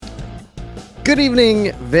Good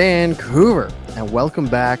evening, Vancouver, and welcome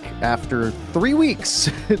back after 3 weeks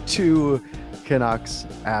to Canucks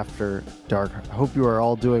After Dark. I hope you are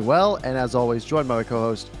all doing well, and as always, joined by my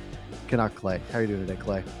co-host, Canuck Clay. How are you doing today,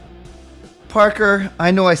 Clay? Parker,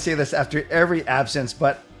 I know I say this after every absence,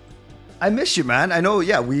 but I miss you, man. I know,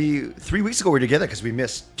 we 3 weeks ago we were together because we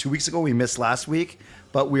missed 2 weeks ago, we missed last week,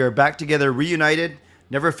 but we are back together, reunited.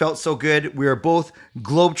 Never felt so good. We are both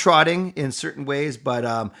globetrotting in certain ways,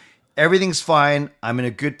 but everything's fine. I'm in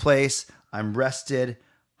a good place. I'm rested.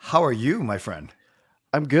 How are you, my friend?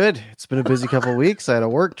 I'm good. It's been a busy couple of weeks. I had a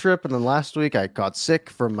work trip, and then last week I got sick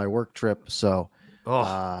from my work trip, so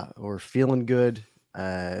we're feeling good.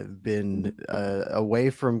 Been away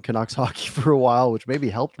from Canucks hockey for a while, which maybe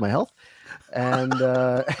helped my health, and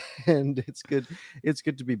and it's good. It's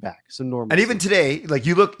good to be back. So normal. And even today, like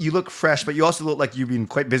you look fresh, but you also look like you've been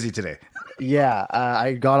quite busy today. Yeah,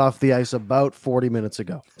 I got off the ice about 40 minutes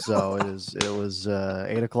ago. So it was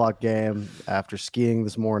 8 o'clock game after skiing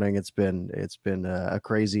this morning. It's been a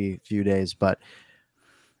crazy few days, but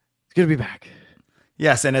it's good to be back.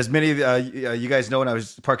 Yes, and as many of you guys know,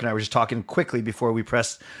 Park and I were just talking quickly before we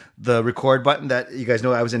pressed the record button, that you guys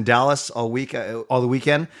know I was in Dallas all the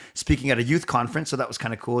weekend, speaking at a youth conference. So that was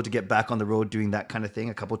kind of cool to get back on the road doing that kind of thing,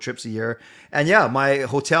 a couple trips a year. And yeah, my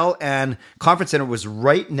hotel and conference center was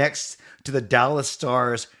right next to the Dallas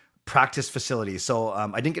Stars practice facility. So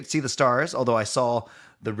I didn't get to see the Stars, although I saw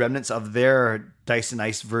the remnants of their Dice and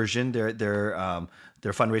Ice version, their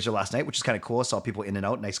fundraiser last night, which is kind of cool. I saw people in and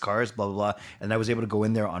out, nice cars, blah, blah, blah. And I was able to go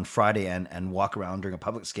in there on Friday and walk around during a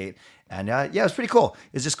public skate. And it was pretty cool.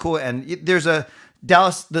 It's just cool. And the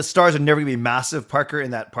Stars are never going to be massive, Parker,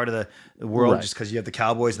 in that part of the world, right, just because you have the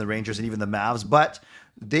Cowboys and the Rangers and even the Mavs. But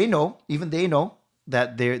they know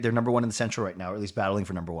that they're number one in the Central right now, or at least battling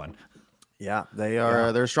for number one. Yeah, they are.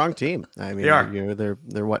 Yeah. They're a strong team. I mean, they are.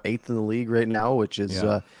 They're what, 8th in the league right now, which is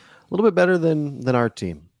a little bit better than our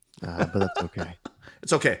team. But that's okay.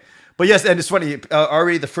 It's okay. But yes, and it's funny,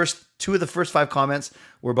 already two of the first 5 comments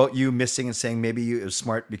were about you missing and saying maybe it was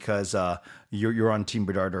smart because you're on Team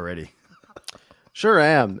Bedard already. Sure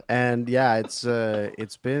am. And yeah,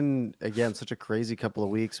 it's been, again, such a crazy couple of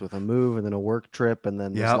weeks with a move and then a work trip, and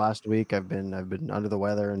then this last week I've been under the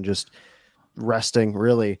weather and just resting,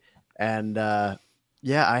 really. And I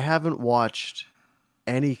haven't watched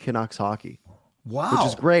any Canucks hockey. Wow. Which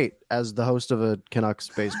is great as the host of a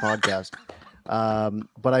Canucks-based podcast.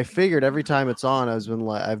 But I figured every time it's on,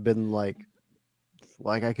 I've been like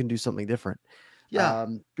I can do something different. Yeah.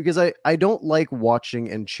 Because I don't like watching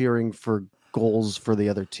and cheering for goals for the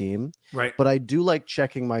other team. Right. But I do like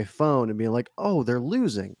checking my phone and being like, oh, they're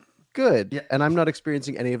losing. Good. Yeah. And I'm not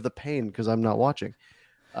experiencing any of the pain because I'm not watching.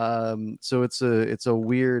 So it's a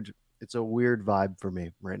weird vibe for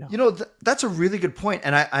me right now. You know, that's a really good point.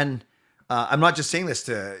 And I'm not just saying this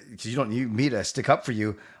because you don't need me to stick up for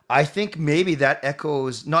you. I think maybe that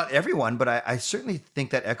echoes, not everyone, but I certainly think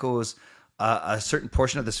that echoes a certain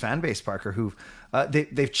portion of this fan base, Parker, who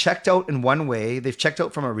they've checked out in one way. They've checked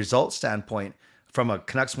out from a result standpoint, from a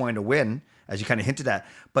Canucks wanting to win, as you kind of hinted at,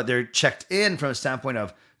 but they're checked in from a standpoint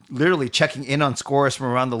of literally checking in on scores from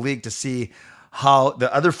around the league to see how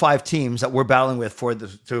the other 5 teams that we're battling with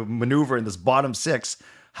to maneuver in this bottom 6,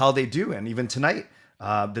 how they do. And even tonight,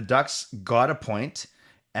 the Ducks got a point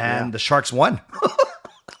and the Sharks won.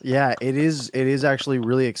 Yeah, it is actually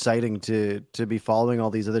really exciting to be following all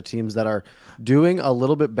these other teams that are doing a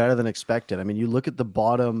little bit better than expected. I mean, you look at the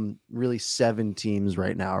bottom really 7 teams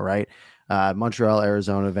right now, right? Montreal,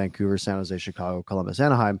 Arizona, Vancouver, San Jose, Chicago, Columbus,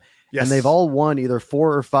 Anaheim. Yes. And they've all won either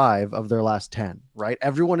 4 or 5 of their last 10, right?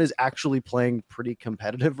 Everyone is actually playing pretty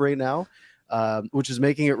competitive right now. Which is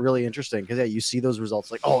making it really interesting because you see those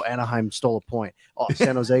results like, oh, Anaheim stole a point. Oh,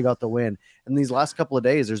 San Jose got the win. And these last couple of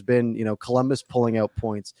days, there's been, Columbus pulling out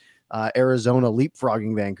points, Arizona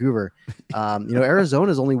leapfrogging Vancouver.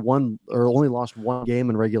 Arizona's only lost 1 game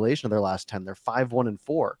in regulation of their last 10. They're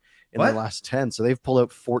 5-1-4 in their last 10. So they've pulled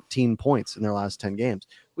out 14 points in their last 10 games,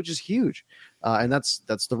 which is huge. And that's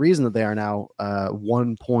the reason that they are now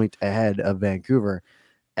 1 point ahead of Vancouver.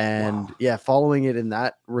 And following it in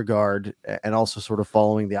that regard, and also sort of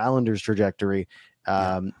following the Islanders' trajectory,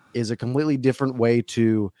 is a completely different way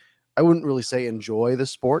to, I wouldn't really say enjoy the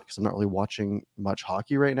sport because I'm not really watching much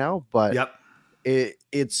hockey right now, but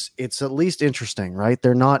it's at least interesting, right?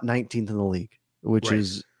 They're not 19th in the league, which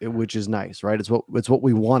is nice, right? It's what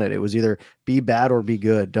we wanted. It was either be bad or be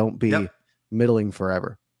good. Don't be middling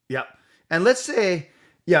forever. Yep. And let's say,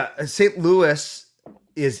 St. Louis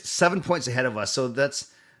is 7 points ahead of us. So that's,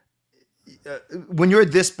 when you're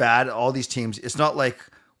this bad, all these teams, it's not like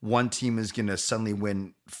one team is going to suddenly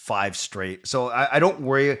win 5 straight. So I don't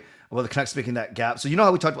worry about the Canucks making that gap. So you know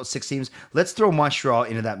how we talked about 6 teams? Let's throw Montreal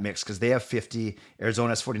into that mix because they have 50, Arizona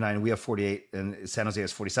has 49, and we have 48, and San Jose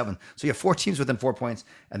has 47. So you have 4 teams within 4 points,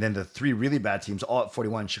 and then the 3 really bad teams all at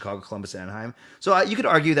 41: Chicago, Columbus, and Anaheim. So you could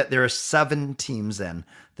argue that there are 7 teams then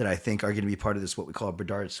that I think are going to be part of this what we call a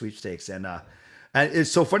Bedard sweepstakes. And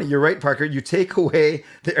it's so funny. You're right, Parker. You take away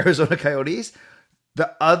the Arizona Coyotes,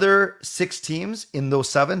 the other 6 teams in those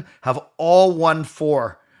 7 have all won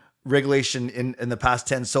 4 regulation in the past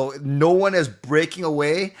 10. So no one is breaking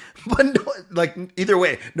away, but either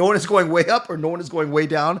way, no one is going way up or no one is going way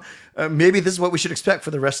down. Maybe this is what we should expect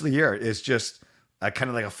for the rest of the year, is just kind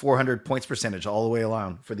of like a 400 points percentage all the way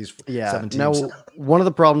around for these 7 teams. Now, one of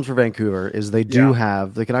the problems for Vancouver is they do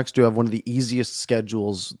have, the Canucks do have one of the easiest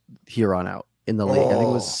schedules here on out in the league. I think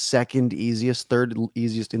it was second easiest, third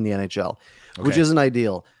easiest in the NHL, which isn't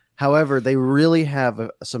ideal. However, they really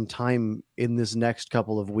have some time in this next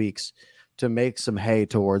couple of weeks to make some hay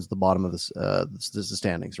towards the bottom of the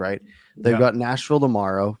standings, right? They've got Nashville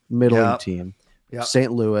tomorrow, middling team.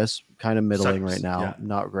 St. Louis, kind of middling right now,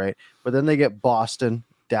 not great. But then they get Boston,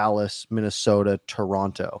 Dallas, Minnesota,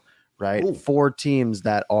 Toronto, right? Ooh. 4 teams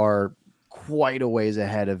that are quite a ways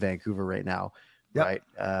ahead of Vancouver right now, right?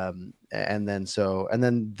 And then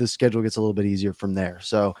the schedule gets a little bit easier from there.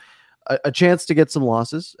 So a chance to get some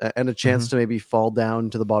losses and a chance to maybe fall down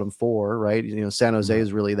to the bottom 4, right? You know, San Jose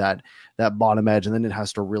is really that bottom edge, and then it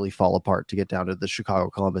has to really fall apart to get down to the Chicago,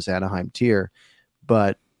 Columbus, Anaheim tier.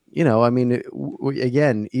 But, you know, I mean,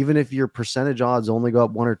 again, even if your percentage odds only go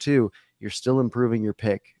up 1 or 2, you're still improving your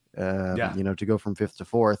pick, you know, to go from 5th to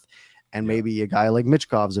 4th. And maybe a guy like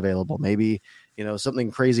Michkov's available. Maybe, you know,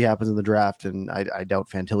 something crazy happens in the draft, and I doubt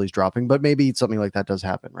Fantilli's dropping, but maybe something like that does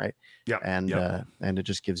happen, right? Yeah. And it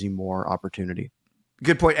just gives you more opportunity.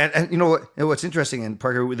 Good point. And you know what's interesting, and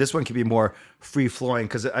Parker, this one can be more free flowing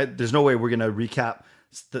because there's no way we're going to recap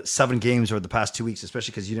the 7 games over the past 2 weeks,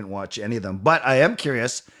 especially because you didn't watch any of them. But I am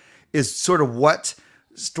curious is sort of what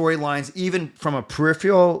storylines, even from a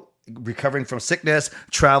peripheral, recovering from sickness,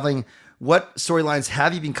 traveling, what storylines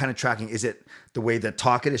have you been kind of tracking? Is it the way that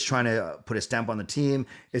Tocchet is trying to put a stamp on the team?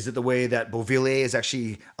 Is it the way that Beauvillier is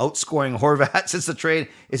actually outscoring Horvat since the trade?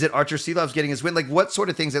 Is it Archer Silov's getting his win? Like, what sort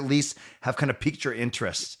of things at least have kind of piqued your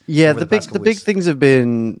interest? Yeah, the big things have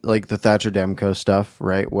been like the Thatcher Demko stuff,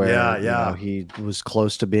 right? Where you know, he was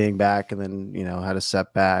close to being back and then, you know, had a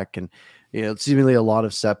setback, and you know, seemingly a lot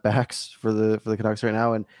of setbacks for the Canucks right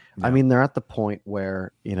now. And I mean, they're at the point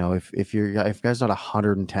where, you know, if guys not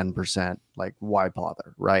 110%, like, why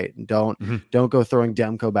bother, right? And don't go throwing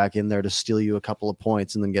Demko back in there to steal you a couple of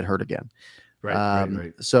points and then get hurt again.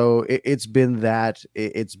 Right. So it's been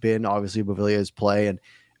obviously Beauvillier's play,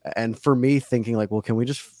 and for me thinking like, well, can we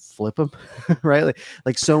just flip him, right?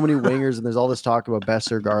 Like so many wingers, and there's all this talk about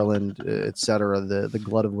Besser, Garland, etc. The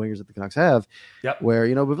glut of wingers that the Canucks have, where,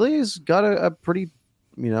 you know, Beauvillier's got a pretty,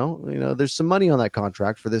 you know, there's some money on that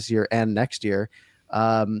contract for this year and next year.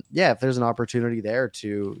 If there's an opportunity there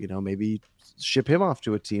to, you know, maybe ship him off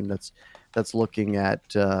to a team that's looking at,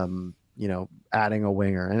 you know, adding a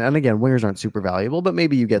winger, and again, wingers aren't super valuable, but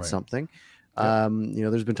maybe you get something. You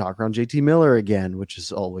know, there's been talk around JT Miller again, which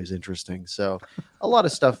is always interesting. So a lot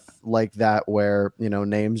of stuff like that where, you know,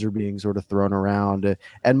 names are being sort of thrown around,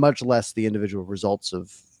 and much less the individual results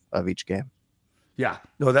of each game. Yeah,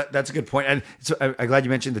 no, that's a good point. And so I'm glad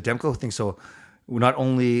you mentioned the Demko thing. So not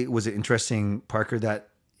only was it interesting, Parker, that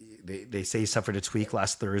they say he suffered a tweak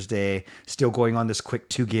last Thursday, still going on this quick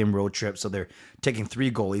 2-game road trip. So they're taking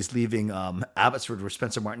 3 goalies, leaving Abbotsford, where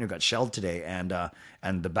Spencer Martin, who got shelled today, and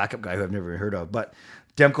the backup guy who I've never heard of. But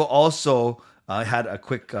Demko also had a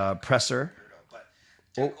quick presser.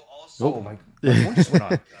 My phone just went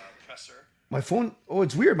on. My phone. Oh,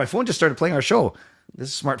 it's weird. My phone just started playing our show.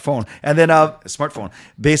 This is a smartphone. And then smartphone.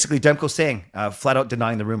 Basically, Demko saying, flat out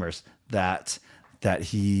denying the rumors that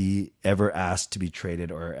he ever asked to be traded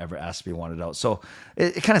or ever asked to be wanted out. So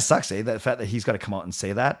it kind of sucks, the fact that he's got to come out and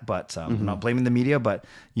say that. But I'm not blaming the media, but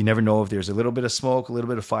you never know if there's a little bit of smoke, a little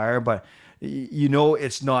bit of fire. But you know,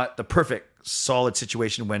 it's not the perfect, solid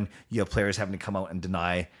situation when you have players having to come out and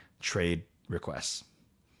deny trade requests.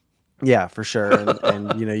 Yeah, for sure.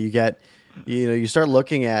 And you know, you start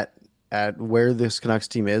looking at where this Canucks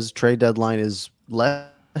team is. Trade deadline is less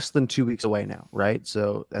than 2 weeks away now, right?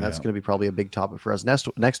 So, and that's going to be probably a big topic for us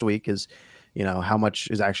next week is, you know, how much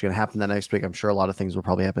is actually going to happen that next week. I'm sure a lot of things will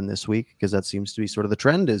probably happen this week because that seems to be sort of the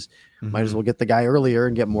trend is might as well get the guy earlier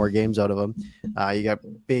and get more games out of him. You got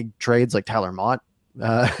big trades like Tyler Mott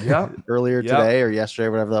earlier today or yesterday,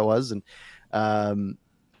 whatever that was. And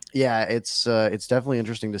it's definitely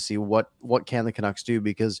interesting to see what can the Canucks do,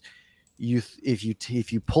 because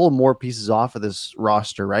if you pull more pieces off of this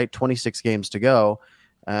roster, right? 26 games to go,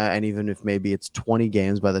 and even if maybe it's 20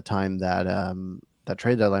 games by the time that that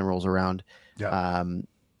trade deadline rolls around, Yeah.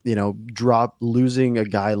 drop losing a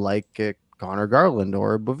guy like Connor Garland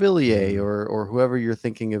or Beauvillier or whoever you're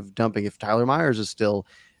thinking of dumping. If Tyler Myers is still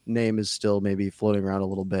maybe floating around a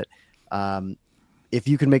little bit, if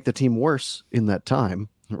you can make the team worse in that time,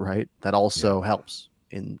 right? That also helps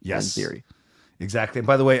in theory. Exactly. And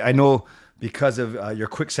by the way, I know because of your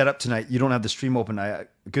quick setup tonight, you don't have the stream open.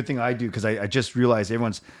 Good thing I do, because I just realized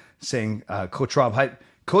everyone's saying Coach Rob.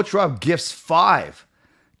 Coach Rob gifts 5.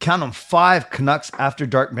 Count them, 5 Canucks After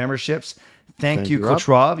Dark memberships. Thank you, Coach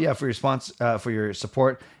Rob. Yeah, for your for your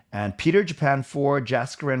support. And Peter, Japan 4,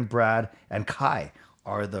 Jaskaren, Brad, and Kai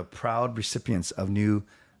are the proud recipients of new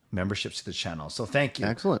memberships to the channel. So thank you.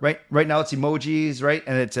 Excellent. Right now it's emojis, right?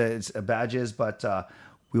 And it's badges, but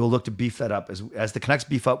we will look to beef that up. As the Canucks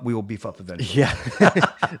beef up, we will beef up eventually. Yeah.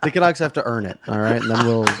 The Canucks have to earn it. All right. And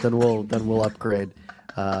then we'll upgrade.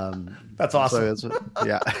 That's awesome. So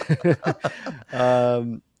yeah.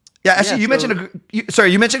 Yeah, actually, you mentioned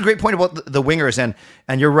a great point about the wingers,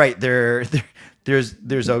 and you're right. There's you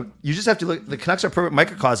just have to look. The Canucks are a perfect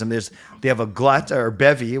microcosm. They have a glut or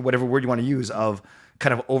bevy, whatever word you want to use, of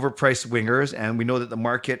kind of overpriced wingers, and we know that the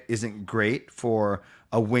market isn't great for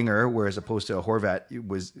a winger, whereas opposed to a Horvat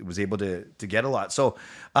was able to get a lot. So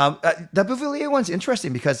that Beauvillier one's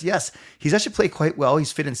interesting because yes, he's actually played quite well.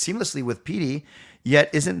 He's fit in seamlessly with Petey.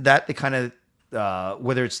 Yet isn't that the kind of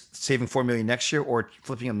whether it's saving $4 million next year or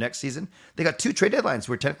flipping him next season? They got 2 trade deadlines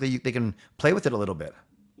where technically they can play with it a little bit.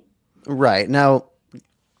 Right now,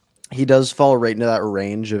 he does fall right into that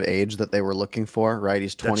range of age that they were looking for. Right,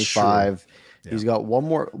 he's 25. Yeah. He's got one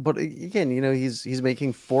more, but again, he's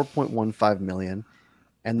making $4.15 million,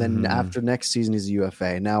 and then after next season he's a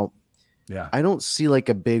UFA. Now, I don't see like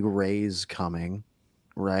a big raise coming.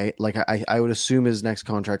 Right, like I would assume his next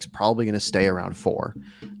contract's probably going to stay around 4.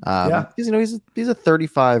 Because he's a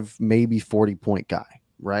 35, maybe 40 point guy.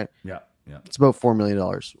 Right. Yeah. It's about $4 million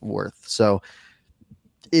worth. So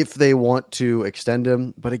if they want to extend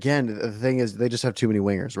him, but again, the thing is they just have too many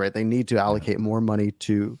wingers. Right, they need to allocate more money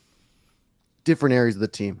to different areas of the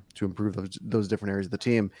team to improve those different areas of the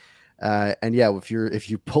team. And yeah, if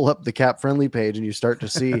you pull up the cap friendly page and you start to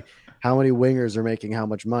see how many wingers are making how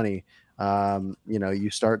much money. You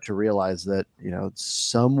start to realize that,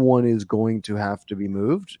 someone is going to have to be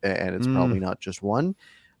moved, and it's probably not just one.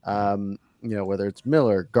 Whether it's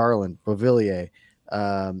Miller, Garland, Beauvillier,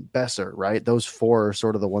 Besser, right? Those 4 are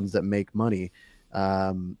sort of the ones that make money.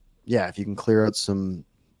 If you can clear out something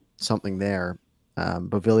there,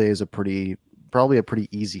 Beauvillier is probably a pretty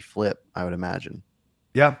easy flip, I would imagine.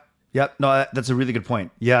 Yeah. No, that's a really good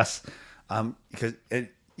point. Yes. Because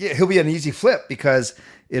he'll be an easy flip because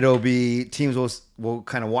it'll be teams will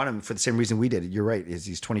kind of want him for the same reason we did. You're right. Is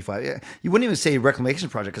he's 25. Yeah. You wouldn't even say reclamation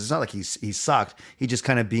project because it's not like he's sucked. He just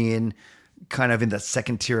kind of being kind of in that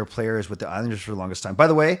second tier of players with the Islanders for the longest time. By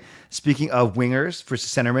the way, speaking of wingers versus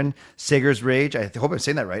centermen, Sager's Rage, I hope I'm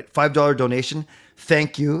saying that right. $5 donation.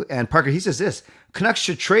 Thank you. And Parker, he says this: Canucks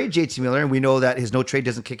should trade JT Miller, and we know that his no trade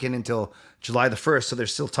doesn't kick in until July the 1st, so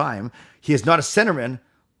there's still time. He is not a centerman,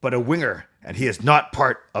 but a winger, and he is not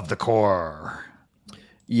part of the core.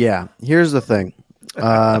 Yeah, here's the thing.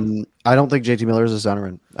 I don't think JT Miller is a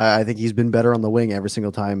centerman. I think he's been better on the wing every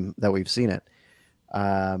single time that we've seen it.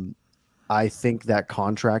 I think that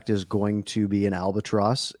contract is going to be an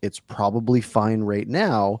albatross. It's probably fine right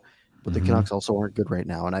now, but the Canucks also aren't good right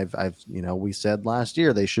now. And we said last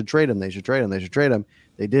year they should trade him. They should trade him.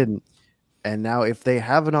 They didn't. And now if they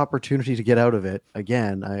have an opportunity to get out of it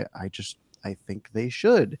again, I think they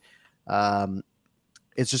should.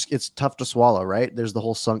 It's tough to swallow, right? There's the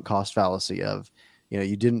whole sunk cost fallacy of,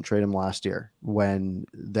 you didn't trade him last year when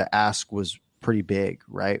the ask was pretty big,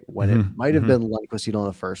 right? When it might have been Lundqvist on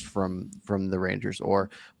the first from the Rangers or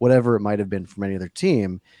whatever it might have been from any other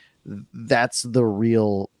team. That's the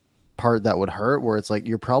real part that would hurt, where it's like,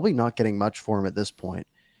 you're probably not getting much for him at this point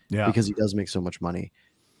because he does make so much money,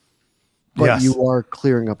 but you are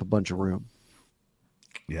clearing up a bunch of room.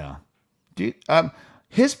 Yeah. Dude,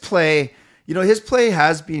 his play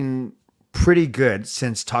has been pretty good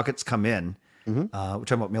since Tocchet's come in. We're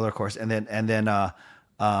talking about Miller, of course, and then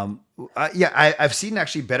I've seen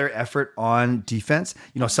actually better effort on defense.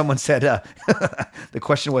 Someone said the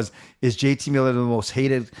question was, is JT Miller the most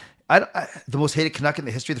hated Canuck in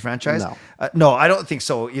the history of the franchise? No, I don't think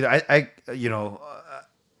so either.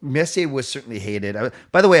 Messier was certainly hated.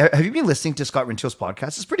 By the way, have you been listening to Scott Rintoul's podcast?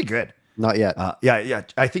 It's pretty good. Not yet. Yeah.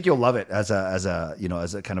 I think you'll love it as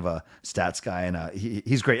a kind of a stats guy, and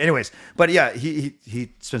he's great. Anyways, but yeah,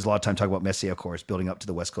 he spends a lot of time talking about Messi, of course, building up to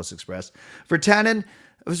the West Coast Express. Virtanen,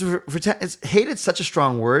 it's hated such a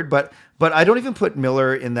strong word, but I don't even put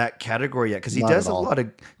Miller in that category yet because he Not does at a all. lot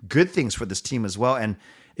of good things for this team as well, and.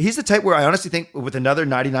 He's the type where I honestly think with another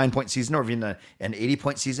 99-point season or even an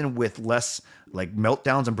 80-point season with less like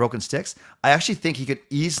meltdowns and broken sticks, I actually think he could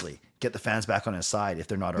easily get the fans back on his side if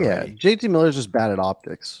they're not Yeah, already. JT Miller's just bad at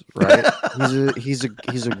optics, right? He's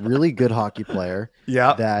a really good hockey player.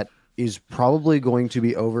 Yeah. That is probably going to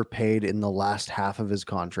be overpaid in the last half of his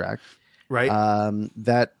contract. Right.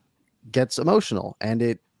 That gets emotional and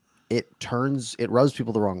it rubs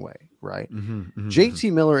people the wrong way, right?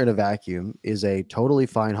 JT Miller in a vacuum is a totally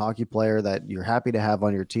fine hockey player that you're happy to have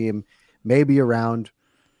on your team, maybe around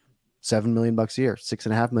 $7 million a year,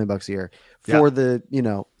 $6.5 million a year for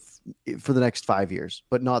for the next 5 years,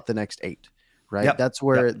 but not the next 8, right? Yep. That's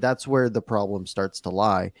where the problem starts to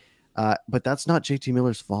lie. But that's not JT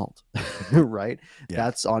Miller's fault, right? Yeah.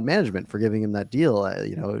 That's on management for giving him that deal,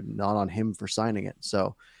 not on him for signing it.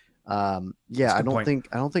 So, I don't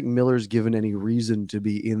think Miller's given any reason to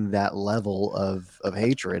be in that level of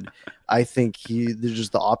hatred. I think there's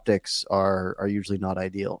just the optics are usually not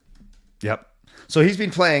ideal. Yep. So he's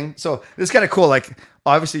been playing. So this is kind of cool. Like,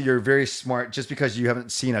 obviously, you're very smart. Just because you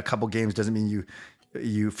haven't seen a couple games doesn't mean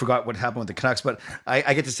you forgot what happened with the Canucks. But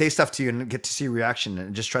I get to say stuff to you and get to see reaction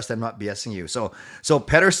and just trust I'm not BSing you. So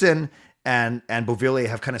Pettersson and Beauvillier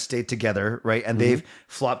have kind of stayed together, right? And they've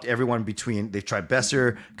flopped everyone between. They've tried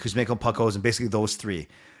Besser, Kuzmenko, Puckos, and basically those three.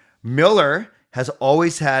 Miller has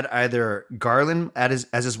always had either Garland as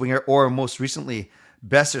his winger or most recently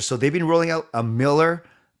Besser. So they've been rolling out a Miller,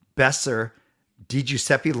 Besser, Di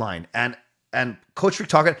Giuseppe line, and Coach Rick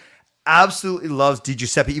Tocchet absolutely loves Di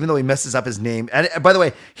Giuseppe, even though he messes up his name. And by the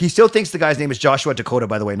way, he still thinks the guy's name is Joshua Dakota.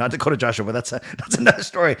 By the way, not Dakota Joshua, but that's another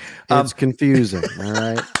story. It's confusing. All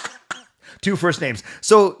right, 2 first names.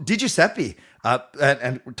 So Di Giuseppe,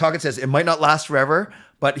 and Tocchet says it might not last forever,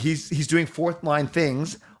 but he's doing fourth line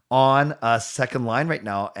things on a second line right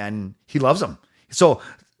now, and he loves them. So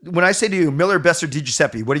when I say to you Miller, Besser, Di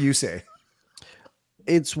Giuseppe, what do you say?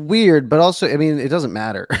 it's weird, but also, I mean, it doesn't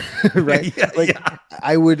matter, right?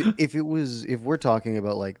 I would, if we're talking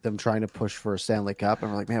about like them trying to push for a Stanley Cup,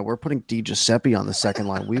 and we're like, man, we're putting Di Giuseppe on the second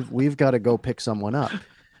line. We've got to go pick someone up.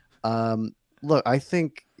 Look, I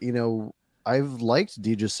think, I've liked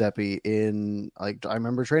Di Giuseppe in, like, I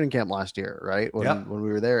remember training camp last year, right? When we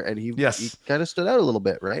were there, and he kind of stood out a little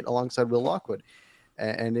bit, right? Alongside Will Lockwood.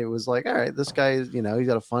 And it was like, all right, this guy is, he's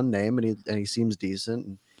got a fun name and he seems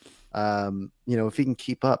decent. And, if he can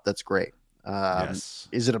keep up, that's great.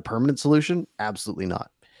 Is it a permanent solution? Absolutely not.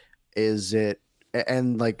 Is it?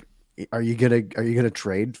 And like, are you gonna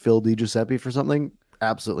trade Phil Di Giuseppe for something?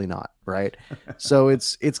 Absolutely not. Right. So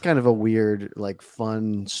it's kind of a weird, like,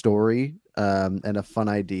 fun story, and a fun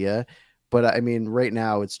idea. But I mean, right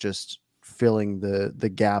now it's just filling the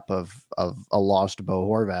gap of a lost Bo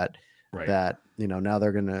Horvat. Right. That, now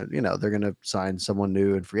they're gonna sign someone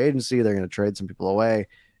new in free agency. They're gonna trade some people away.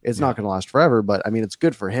 It's not going to last forever, but I mean, it's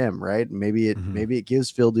good for him, right? Maybe it gives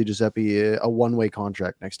Phil Di Giuseppe a one-way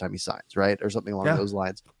contract next time he signs, right? Or something along those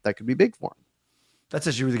lines. That could be big for him. That's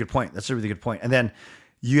actually a really good point. And then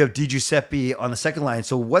you have Di Giuseppe on the second line.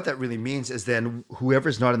 So what that really means is then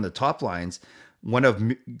whoever's not in the top lines, one of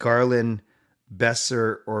Garland,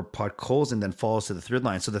 Besser, or Podkolzin then falls to the third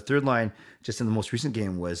line. So the third line, just in the most recent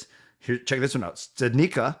game, was here. Check this one out: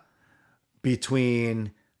 Stadnicka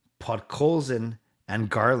between Podkolzin and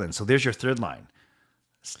Garland. So there's your third line.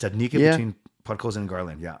 Stadnicka between Podkolzin and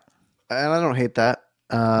Garland. Yeah. And I don't hate that.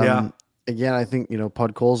 Again, I think,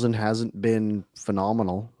 Podkolzin hasn't been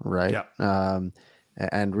phenomenal, right? Yeah.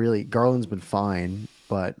 And really, Garland's been fine,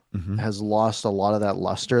 but has lost a lot of that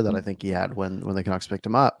luster that I think he had when the Canucks picked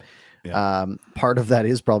him up. Yeah. Part of that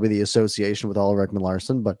is probably the association with Oliver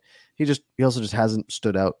Ekman-Larsson, but he also just hasn't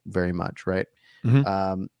stood out very much, right?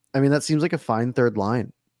 I mean, that seems like a fine third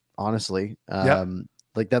line. Honestly,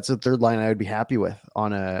 like, that's a third line I would be happy with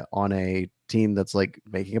on a team that's like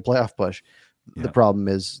making a playoff push. The problem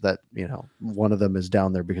is that, one of them is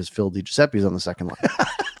down there because Phil Di Giuseppe is on the second line.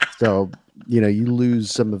 So, you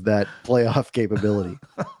lose some of that playoff capability.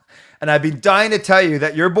 And I've been dying to tell you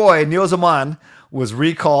that your boy, Neil Zaman, was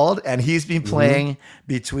recalled, and he's been playing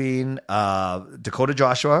between Dakota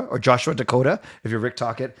Joshua, or Joshua Dakota, if you're Rick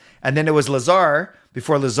Tocchet. And then it was Lazar,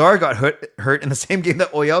 before Lazar got hurt in the same game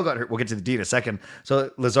that Oyel got hurt. We'll get to the D in a second.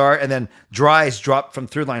 So Lazar, and then Dries dropped from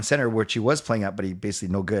third line center, which he was playing at, but he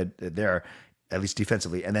basically no good there. at least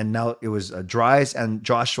defensively. And then now it was Dries and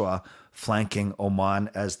Joshua flanking Oman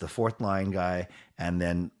as the fourth line guy. And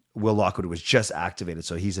then Will Lockwood was just activated.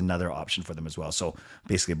 So he's another option for them as well. So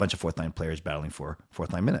basically a bunch of fourth line players battling for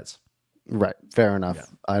fourth line minutes. Right. Fair enough. Yeah.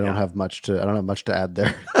 I don't have much to add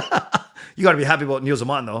there. You got to be happy about Nils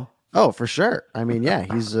Oman though. Oh, for sure. I mean, yeah,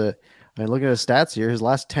 he's looking at his stats here. His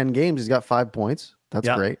last 10 games, he's got 5 points. That's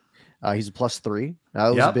great. He's a +3. That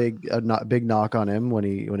was a big knock on him when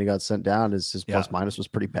he got sent down. His plus minus was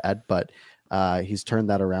pretty bad, but he's turned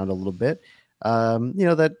that around a little bit.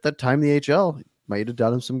 That time in the HL might have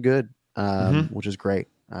done him some good, which is great.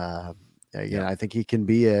 I think he can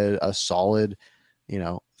be a solid,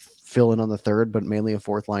 fill in on the third, but mainly a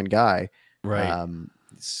fourth line guy. Right.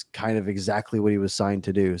 It's kind of exactly what he was signed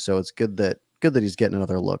to do. So it's good that he's getting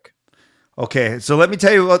another look. Okay, so let me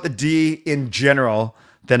tell you about the D in general.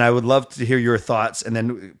 Then I would love to hear your thoughts. And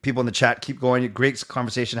then people in the chat, keep going. Great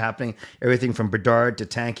conversation happening. Everything from Bedard to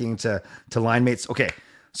tanking to line mates. Okay,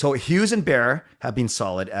 so Hughes and Bear have been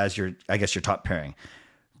solid as your top pairing.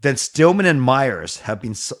 Then Stillman and Myers have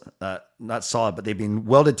been not solid, but they've been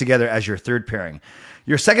welded together as your third pairing.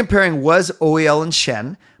 Your second pairing was OEL and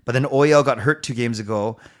Schenn, but then OEL got hurt 2 games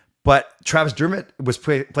ago. But Travis Dermott was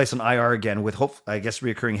placed on IR again with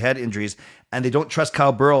reoccurring head injuries, and they don't trust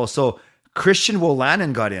Kyle Burrow. So Christian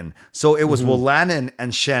Wolanin got in. So it was Wolanin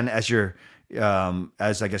and Schenn as your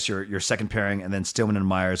your second pairing, and then Stillman and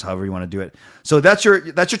Myers, however you want to do it. So that's your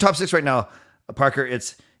top 6 right now, Parker.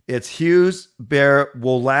 It's Hughes, Bear,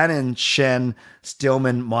 Wolanin, Schenn,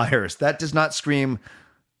 Stillman, Myers. That does not scream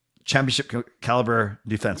championship caliber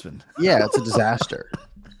defenseman. Yeah, it's a disaster.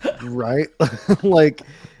 Right? Like,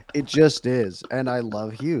 it just is. And I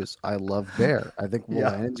love Hughes. I love Bear. I think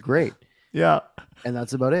Wolanin's great. Yeah. And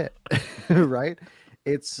that's about it. Right?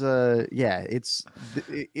 It's been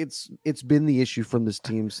the issue from this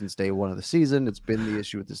team since day one of the season. It's been the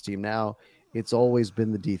issue with this team now. It's always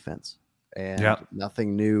been the defense. And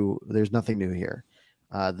nothing new. There's nothing new here.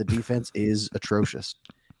 The defense is atrocious.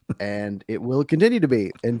 And it will continue to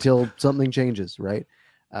be until something changes, right?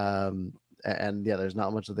 There's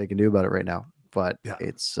not much that they can do about it right now. But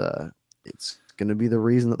it's going to be the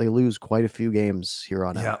reason that they lose quite a few games here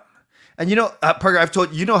on out. Yeah. And Parker, I've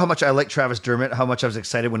told how much I like Travis Dermott, how much I was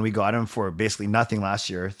excited when we got him for basically nothing last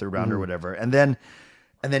year, third round or whatever. And then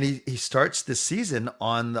he starts this season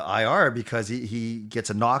on the IR because he gets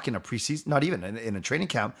a knock in a preseason, not even in a training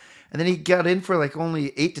camp. And then he got in for like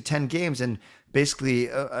only 8 to 10 games. And basically,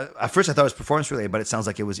 at first I thought it was performance related, but it sounds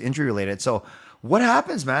like it was injury related. So what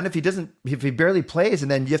happens, man, if he barely plays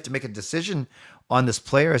and then you have to make a decision on this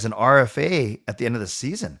player as an RFA at the end of the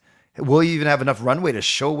season? Will he even have enough runway to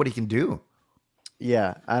show what he can do?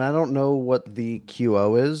 Yeah, and I don't know what the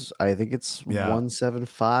QO is. I think it's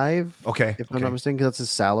 175. Okay, if I'm not mistaken, because that's his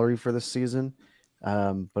salary for this season.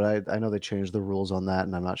 But I know they changed the rules on that,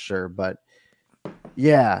 and I'm not sure. But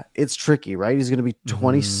yeah, it's tricky, right? He's going to be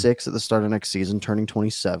 26 at the start of next season, turning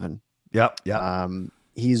 27. Yeah.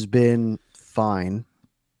 He's been fine.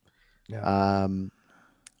 Yeah.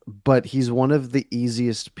 But he's one of the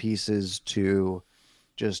easiest pieces to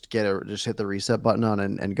just hit the reset button on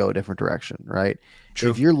and go a different direction, right?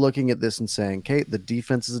 True. If you're looking at this and saying, "Okay, the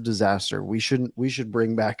defense is a disaster. We should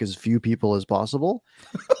bring back as few people as possible,"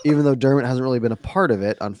 even though Dermott hasn't really been a part of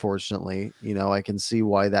it, unfortunately. I can see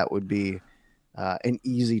why that would be an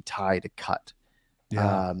easy tie to cut.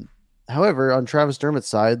 Yeah. However, on Travis Dermott's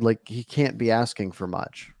side, like, he can't be asking for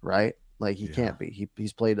much, right? Like, he can't be.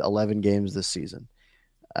 He's played 11 games this season.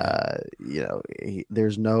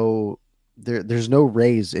 There's no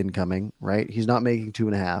raise incoming, right? He's not making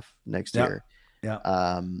 2.5 next year.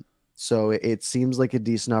 Yeah. So it seems like a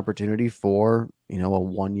decent opportunity for, a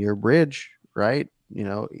 1-year bridge, right?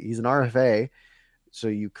 He's an RFA, so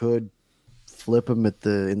you could flip him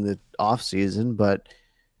in the off season, but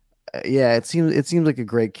it seems like a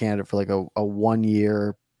great candidate for like a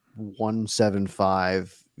 1-year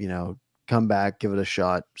 175, come back, give it a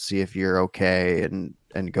shot, see if you're okay, and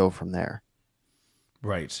go from there.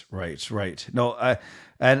 Right. No,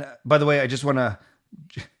 and by the way, I just want to.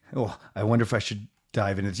 Oh, I wonder if I should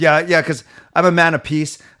dive into this. Yeah, because I'm a man of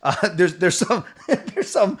peace. There's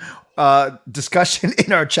some discussion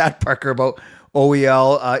in our chat, Parker, about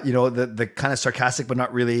OEL. The kind of sarcastic but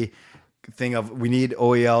not really thing of we need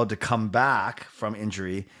OEL to come back from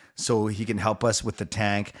injury so he can help us with the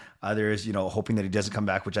tank. Others, hoping that he doesn't come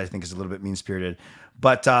back, which I think is a little bit mean spirited.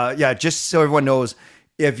 But just so everyone knows.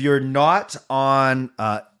 If you're not on,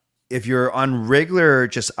 if you're on regular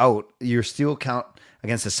just out, you still count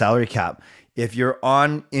against the salary cap. If you're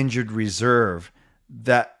on injured reserve,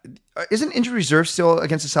 that isn't injured reserve still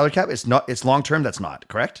against the salary cap. It's not. It's long term. That's not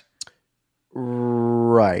correct.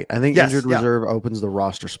 Right. I think Yes, injured yeah. reserve opens the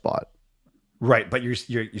roster spot. Right, but you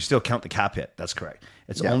still count the cap hit. That's correct.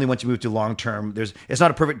 It's Yeah. only once you move to long term. It's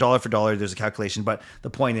not a perfect dollar for dollar. There's a calculation, but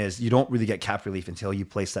the point is you don't really get cap relief until you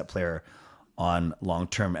place that player on long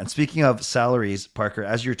term. And speaking of salaries, Parker,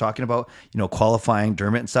 as you're talking about, qualifying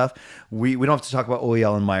Dermott and stuff, we don't have to talk about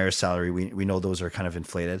OEL and Meyer's salary. We know those are kind of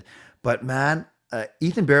inflated, but man,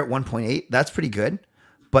 Ethan Bear at 1.8, that's pretty good.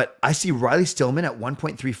 But I see Riley Stillman at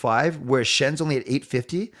 1.35, whereas Shen's only at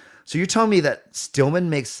 850. So you're telling me that Stillman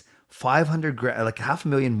makes 500 grand, like half a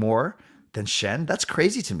million more than Shen? That's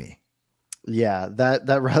crazy to me. Yeah,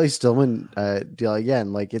 that Riley Stillman deal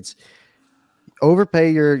again, like it's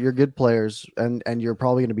overpay your good players and you're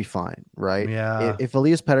probably going to be fine, right? Yeah. If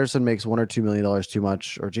Elias Pettersson makes $1 or $2 million too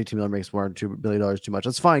much, or JT Miller makes $1 or $2 million too much,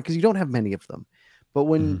 that's fine because you don't have many of them. But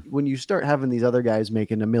Mhm. when you start having these other guys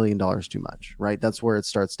making $1 million too much, right? That's where it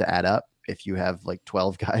starts to add up. If you have like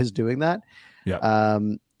 12 guys doing that, Yeah.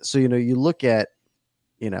 so you look at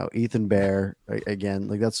Ethan Bear again,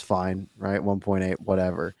 like that's fine, right? 1.8,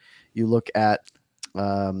 whatever. You look at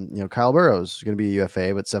Kyle Burrows is going to be a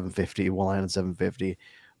UFA, but 750, will land at 750.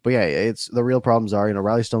 But yeah, it's the real problems are,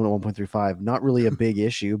 Riley Stone at 1.35, not really a big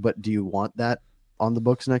issue, but do you want that on the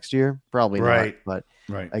books next year? Probably not. Right. But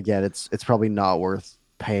Right. again, it's probably not worth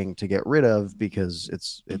paying to get rid of because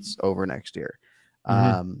it's over next year.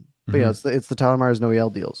 hmm But hmm it's the Tyler Myers no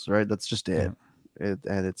EL deals, right? That's just Yeah. and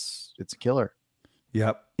it's a killer.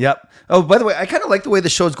 Yep. Yep. Oh, by the way, I kind of like the way the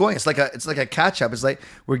show's going. It's like a catch up. It's like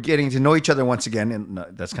we're getting to know each other once again, and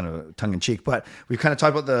that's kind of tongue in cheek. But we kind of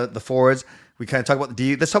talked about the forwards. We kind of talk about the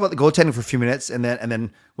D. Let's talk about the goaltending for a few minutes, and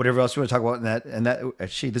then whatever else we want to talk about. And that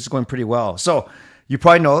actually, this is going pretty well. So you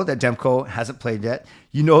probably know that Demko hasn't played yet.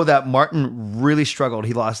 You know that Martin really struggled.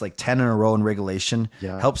 He lost like 10 in a row in regulation.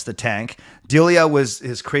 Yeah. Helps the tank. Delia was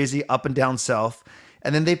his crazy up and down self,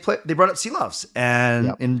 and then they brought up Seelovs, and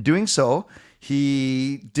Yep. in doing so,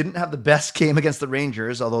 he didn't have the best game against the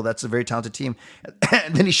Rangers, although that's a very talented team.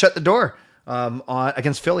 And then he shut the door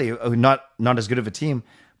against Philly, not as good of a team.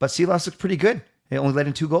 But Seelovs looked pretty good. He only led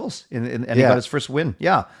in 2 goals, and he got his first win.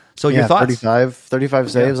 Yeah. So your thoughts?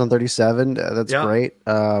 35 saves on 37. That's Yeah. great.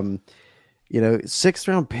 6th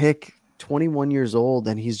round pick, 21 years old,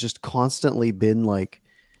 and he's just constantly been like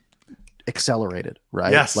accelerated,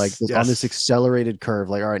 right? Yes, Like yes. on this accelerated curve.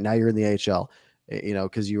 Like, all right, now you're in the AHL,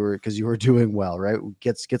 because you were doing well, right?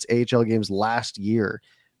 Gets AHL games last year,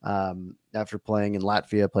 after playing in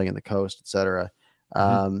Latvia, playing in the coast, etc.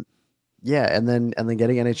 Yeah, and then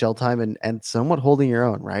getting NHL time and somewhat holding your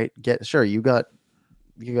own, right? You got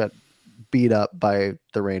beat up by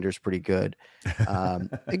the Rangers pretty good.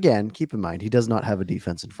 Again, keep in mind he does not have a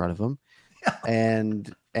defense in front of him,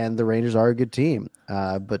 and the Rangers are a good team.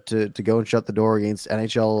 But to go and shut the door against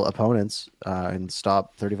NHL opponents and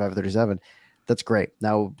stop 35-37, that's great.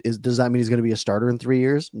 Now, does that mean he's going to be a starter in 3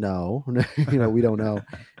 years? No, we don't know.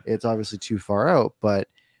 It's obviously too far out, but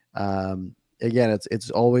again,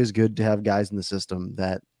 it's always good to have guys in the system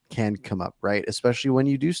that can come up, right? Especially when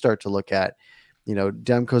you do start to look at,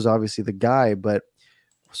 Demko's obviously the guy, but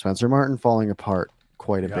Spencer Martin falling apart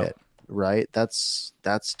quite a bit, right? That's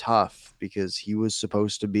tough because he was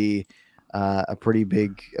supposed to be a pretty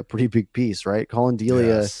big piece, right? Colin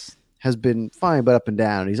Delia Yes. has been fine, but up and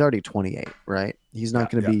down. He's already 28, right? He's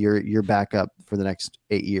not going to be your backup for the next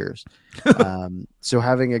 8 years. So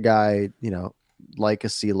having a guy, like a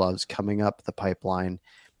Seelovs coming up the pipeline,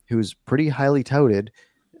 who's pretty highly touted,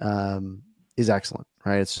 is excellent,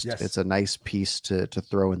 right? It's just it's a nice piece to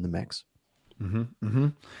throw in the mix.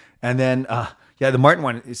 And then, the Martin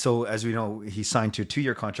one. So as we know, he signed to a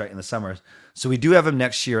 2-year contract in the summer. So we do have him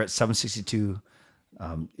next year at 762.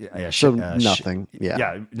 Nothing.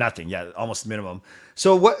 Nothing. Yeah, almost minimum.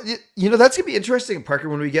 So what that's gonna be interesting, Parker,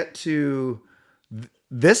 when we get to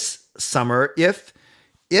this summer. If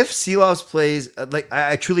Seelovs plays,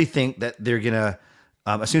 I truly think that they're gonna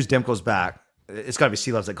as soon as Demko's back, it's got to be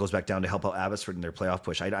Seelovs that goes back down to help out Abbotsford in their playoff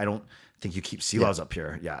push. I don't think you keep Seelovs up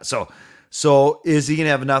here. Yeah. So is he gonna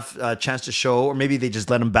have enough chance to show, or maybe they just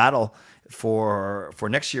let him battle for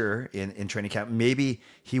next year in training camp? Maybe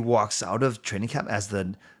he walks out of training camp as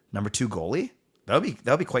the number 2 goalie.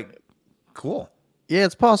 That'll be quite cool. Yeah,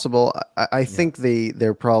 it's possible. I think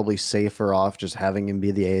they're probably safer off just having him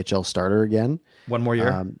be the AHL starter again. One more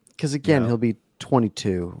year. Because again, he'll be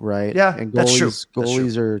 22, right? Yeah, and that's true.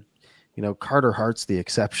 Goalies are, Carter Hart's the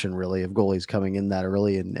exception really of goalies coming in that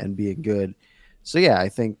early and being good. So yeah, I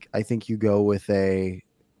think you go with a,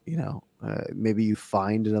 maybe you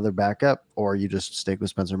find another backup, or you just stick with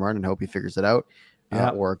Spencer Martin and hope he figures it out,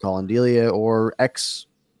 or Colin Delia, or ex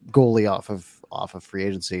goalie off of free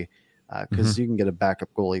agency, because you can get a backup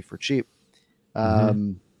goalie for cheap.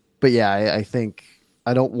 But yeah, I think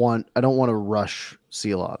I don't want to rush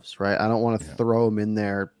Seelovs, right? I don't want to throw him in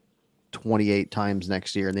there 28 times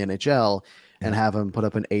next year in the NHL and have him put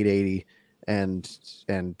up an 880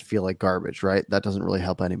 and feel like garbage, right? That doesn't really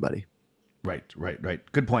help anybody. Right.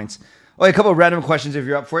 Good points. Oh, a couple of random questions if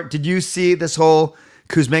you're up for it. Did you see this whole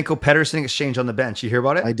Kuzmenko-Pettersson exchange on the bench? You hear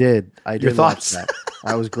about it? I did. Your thoughts? Watch that.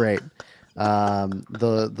 That was great.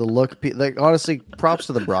 The look, like, honestly, props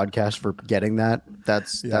to the broadcast for getting that.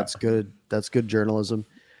 That's good. That's good journalism.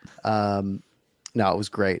 No, it was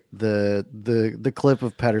great. The clip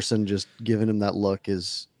of Pettersson just giving him that look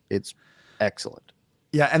it's excellent.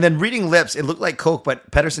 Yeah, and then reading lips, it looked like Coke,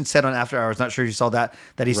 but Pettersson said on After Hours, not sure if you saw that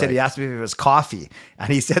he said he asked me if it was coffee,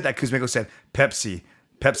 and he said that Kuzmenko said Pepsi,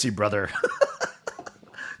 brother.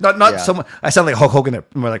 not someone. I sound like Hulk Hogan there,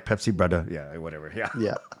 more like Pepsi, brother. Yeah, whatever. Yeah.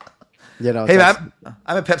 You know. Hey, man,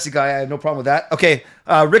 I'm a Pepsi guy. I have no problem with that. Okay,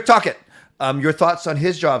 Rick Tocchet, your thoughts on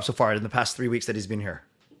his job so far in the past 3 weeks that he's been here,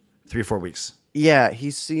 3 or 4 weeks. Yeah,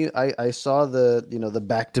 I saw the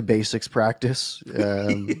back to basics practice,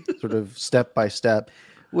 sort of step by step,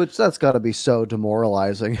 which that's got to be so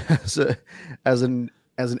demoralizing as an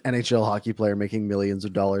NHL hockey player making millions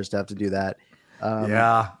of dollars to have to do that.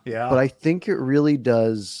 Yeah. But I think it really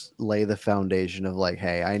does lay the foundation of like,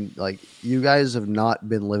 hey, you guys have not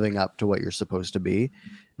been living up to what you're supposed to be,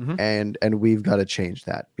 and we've got to change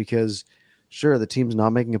that, because sure, the team's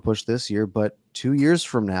not making a push this year, but 2 years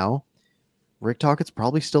from now, Rick Tocchet's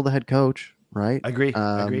probably still the head coach, right? I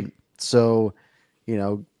agree. So,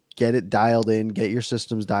 get it dialed in, get your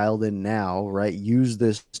systems dialed in now, right? Use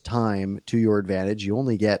this time to your advantage. You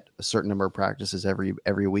only get a certain number of practices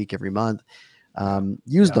every week, every month.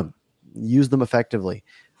 Use them effectively.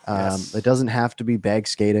 It doesn't have to be bag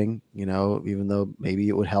skating, even though maybe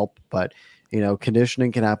it would help, but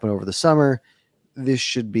conditioning can happen over the summer. This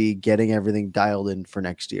should be getting everything dialed in for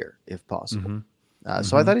next year, if possible.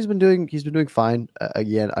 So I thought he's been doing fine.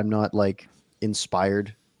 Again, I'm not like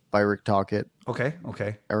inspired by Rick Tocchet. Okay.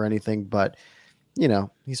 Or anything, but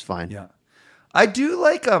he's fine. Yeah. I do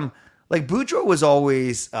like Boudreau was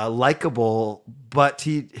always likable, but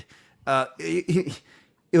it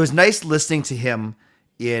was nice listening to him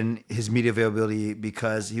in his media availability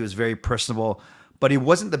because he was very personable, but he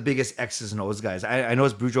wasn't the biggest X's and O's guys. I know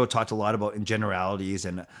Boudreau talked a lot about in generalities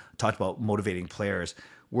and talked about motivating players,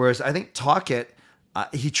 whereas I think Tocchet,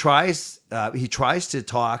 he tries to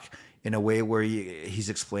talk in a way where he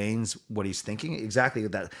explains what he's thinking, exactly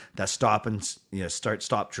that stop and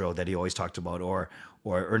stop drill that he always talked about, or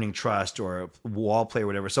earning trust, or wall play, or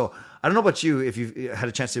whatever. So I don't know about you, if you've had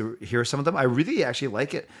a chance to hear some of them. I really actually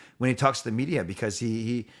like it when he talks to the media, because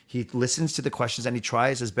he listens to the questions and he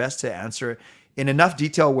tries his best to answer in enough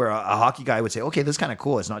detail where a hockey guy would say, okay, this is kind of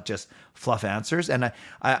cool. It's not just fluff answers. And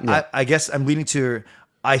I guess I'm leaning to,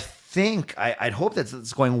 I'd hope that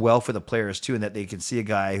it's going well for the players too, and that they can see a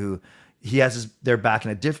guy who he has their back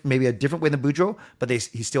in maybe a different way than Boudreau, but he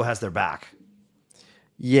still has their back.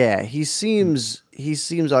 Yeah, he seems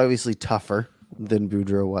obviously tougher than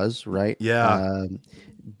Boudreau was, right? Yeah,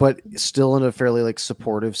 but still in a fairly like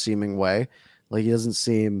supportive seeming way. Like, he doesn't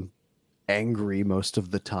seem angry most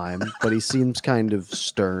of the time, but he seems kind of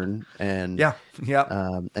stern and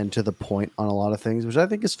and to the point on a lot of things, which I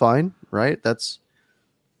think is fine, right? That's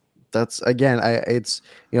again, I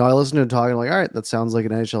listen to him talking, like, all right, that sounds like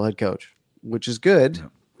an NHL head coach, which is good,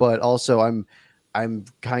 but also I'm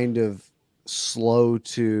kind of slow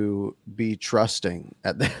to be trusting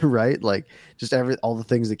at that, right? Like, just all the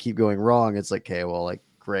things that keep going wrong. It's like, okay, well, like,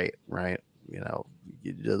 great, right?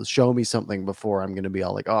 Show me something before I'm going to be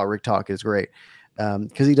all like, oh, Rick Tocchet is great,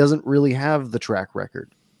 because he doesn't really have the track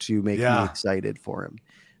record to make me excited for him.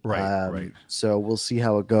 Right. So we'll see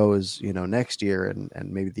how it goes, next year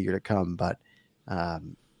and maybe the year to come. But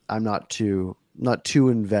I'm not too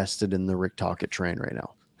invested in the Rick Tocchet train right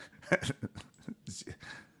now.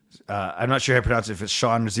 I'm not sure how to pronounce it, if it's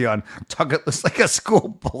Sean or Zion. Tocchet looks like a school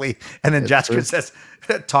bully. And then Jasper says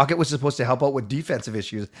Tocchet was supposed to help out with defensive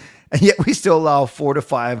issues. And yet we still allow 4 to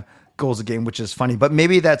 5 goals a game, which is funny. But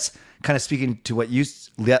maybe that's kind of speaking to what you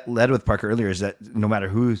led with, Parker, earlier, is that no matter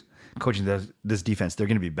who's coaching this defense, they're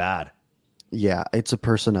going to be bad. Yeah, it's a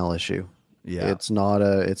personnel issue. Yeah, it's not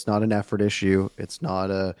an effort issue. It's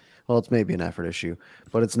maybe an effort issue,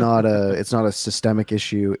 but it's not a systemic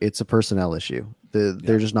issue. It's a personnel issue.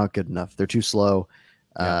 They're just not good enough. They're too slow.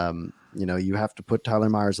 You have to put Tyler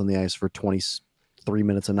Myers on the ice for 23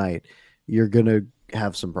 minutes a night. You're gonna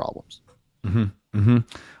have some problems.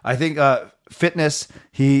 I think Fitness.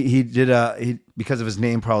 He did because of his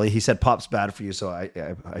name, probably he said pop's bad for you, so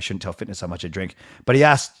I shouldn't tell Fitness how much I drink. But he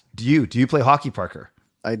asked, do you play hockey, Parker?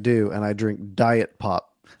 I do, and I drink diet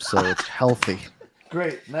pop, so it's healthy.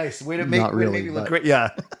 Great, nice. Not Way to really, make me look great. Yeah.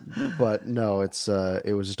 but no,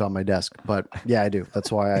 it was just on my desk. But yeah, I do.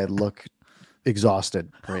 That's why I look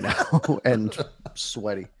exhausted right now and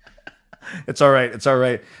sweaty. It's all right. It's all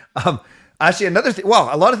right. Actually, another thing. Well,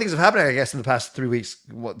 a lot of things have happened, I guess, in the past 3 weeks.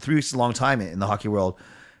 Well, 3 weeks is a long time in the hockey world.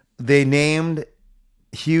 They named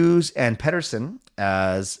Hughes and Pedersen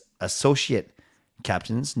as associate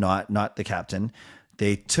captains, not the captain.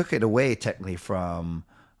 They took it away technically from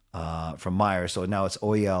Meyer, so now it's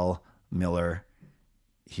OEL, Miller,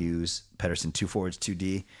 Hughes, Pedersen, 2 forwards,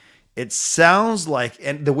 2D. It sounds like,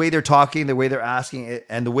 and the way they're talking, the way they're asking it,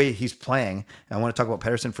 and the way he's playing, and I want to talk about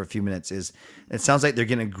Pedersen for a few minutes, is it sounds like they're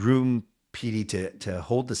going to groom PD to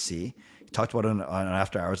hold the C. He talked about it on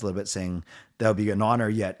After Hours a little bit, saying that would be an honor,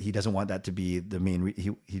 yet he doesn't want that to be the main,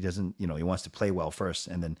 he doesn't, he wants to play well first,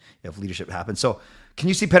 and then if leadership happens. So can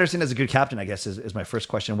you see Pedersen as a good captain, I guess, is my first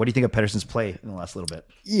question. What do you think of Pedersen's play in the last little bit?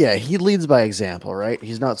 Yeah, he leads by example, right?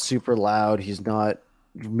 He's not super loud. He's not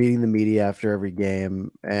meeting the media after every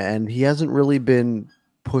game, and he hasn't really been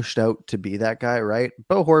pushed out to be that guy, right?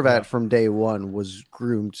 Bo Horvat from day one was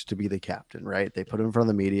groomed to be the captain, right? They put him in front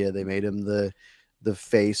of the media, they made him the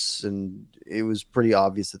face, and it was pretty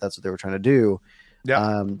obvious that that's what they were trying to do.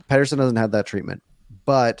 Yeah. Pedersen doesn't have that treatment,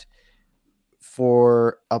 but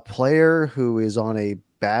for a player who is on a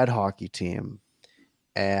bad hockey team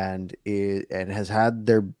and has had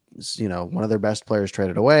their one of their best players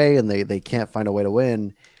traded away and they can't find a way to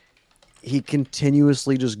win, he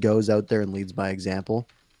continuously just goes out there and leads by example,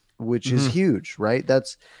 which is huge, right?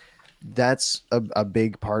 That's a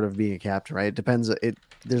big part of being a captain, right? It depends.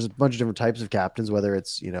 There's a bunch of different types of captains, whether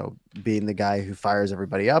it's, being the guy who fires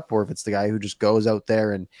everybody up, or if it's the guy who just goes out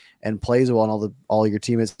there and plays well, and all your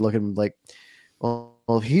teammates looking like, well,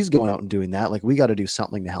 if he's going out and doing that, like, we got to do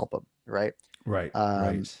something to help him. Right. Right.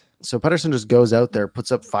 So Pedersen just goes out there,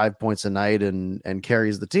 puts up 5 points a night and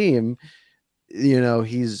carries the team.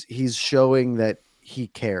 He's showing that he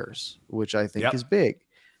cares, which I think is big.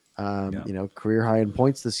 Career high in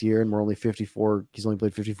points this year, and we're only 54. He's only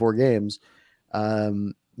played 54 games. He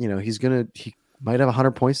might have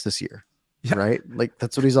 100 points this year, right? Like,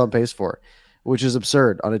 that's what he's on pace for, which is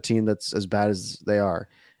absurd on a team that's as bad as they are.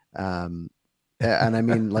 And I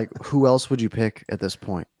mean, like, who else would you pick at this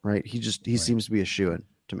point, right? He seems to be a shoo-in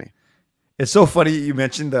to me. It's so funny you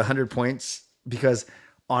mentioned the 100 points, because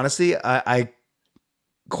honestly, I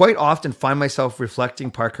quite often find myself reflecting,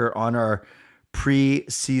 Parker, on our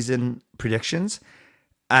pre-season predictions.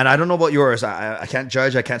 And I don't know about yours. I can't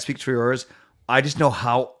judge. I can't speak for yours. I just know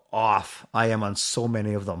how off I am on so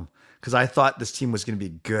many of them, because I thought this team was going to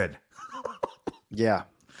be good. Yeah.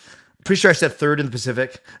 Pretty sure I said third in the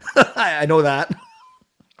Pacific. I know that.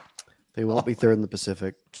 They won't be third in the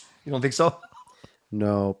Pacific. You don't think so?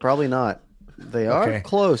 No, probably not. They are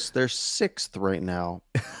close. They're sixth right now.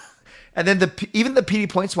 And then even the PD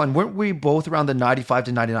points one, weren't we both around the 95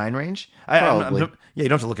 to 99 range? Probably. You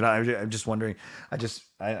don't have to look it up. I'm just wondering.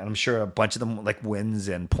 I'm sure a bunch of them, like wins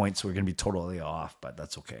and points, were going to be totally off, but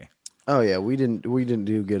that's okay. Oh yeah, we didn't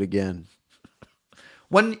do good again.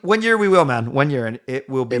 One year we will, man. 1 year, and it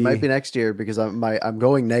will be. It might be next year, because I'm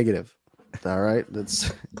going negative. All right,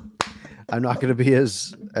 I'm not going to be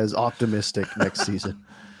as optimistic next season.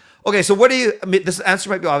 Okay, so what do you? I mean, this answer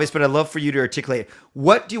might be obvious, but I'd love for you to articulate.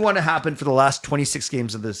 What do you want to happen for the last 26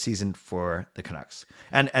 games of the season for the Canucks,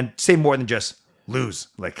 and say more than just lose?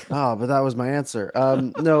 Like, but that was my answer.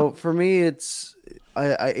 No, for me, it's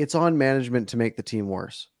on management to make the team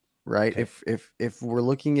worse. Right. Okay. If we're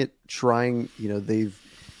looking at trying, they've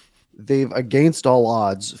against all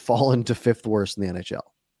odds fallen to fifth worst in the NHL.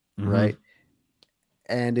 Right.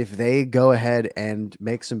 And if they go ahead and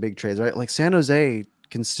make some big trades, right? Like, San Jose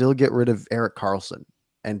can still get rid of Erik Karlsson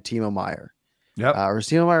and Timo Meier. Yep. Or is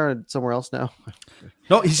Timo Meier somewhere else now?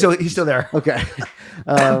 No, he's still there. Okay.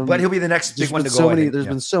 But he'll be the next big one to go. There's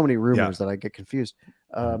been so many rumors that I get confused.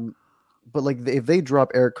 But like, if they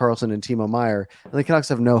drop Erik Karlsson and Timo Meier, the Canucks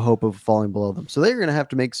have no hope of falling below them. So they're going to have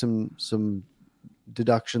to make some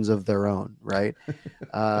deductions of their own, right?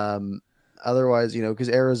 Otherwise, because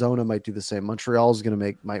Arizona might do the same. Montreal's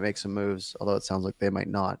might make some moves, although it sounds like they might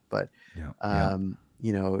not. But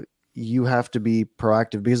you have to be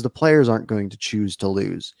proactive, because the players aren't going to choose to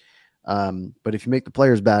lose. But if you make the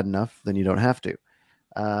players bad enough, then you don't have to.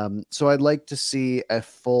 So I'd like to see a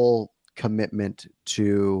full commitment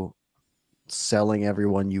to selling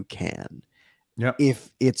everyone you can,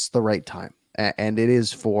 if it's the right time, and it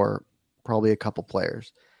is for probably a couple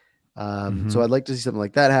players. So I'd like to see something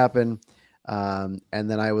like that happen. And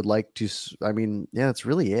then I would like to, that's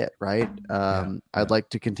really it, right? I'd like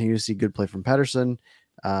to continue to see good play from Pedersen.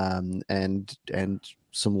 and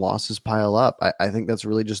some losses pile up. I think that's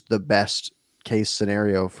really just the best case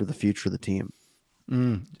scenario for the future of the team.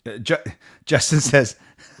 Justin says,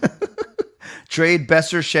 trade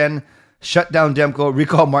Besser, Shen, shut down Demko,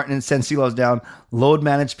 recall Martin, and send Silos down, load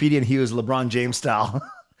manage Petey and Hughes, LeBron James style.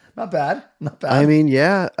 Not bad. Not bad. I mean,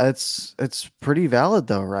 yeah, it's pretty valid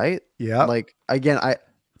though, right? Yeah. Like again,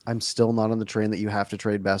 I'm still not on the train that you have to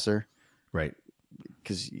trade Besser. Right.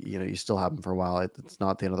 Because you still have him for a while. It's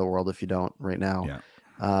not the end of the world if you don't right now.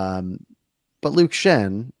 Yeah. But Luke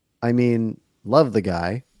Shen, I mean, love the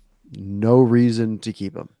guy. No reason to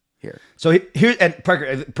keep him here. So here, and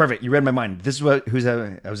Parker, perfect. You read my mind. This is I was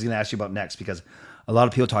going to ask you about next, because a lot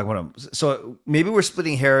of people talk about him. So maybe we're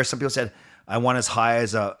splitting hairs. Some people said I want as high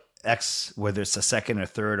as a X, whether it's a second or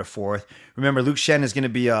third or fourth. Remember, Luke Shen is going to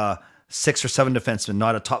be a 6 or 7 defenseman,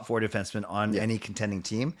 not a top 4 defenseman on any contending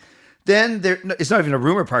team. Then it's not even a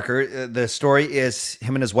rumor, Parker. The story is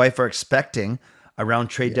him and his wife are expecting around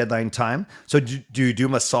trade deadline time. So do you do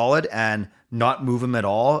him a solid and not move him at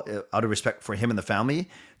all out of respect for him and the family?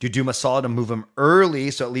 Do you do him a solid and move him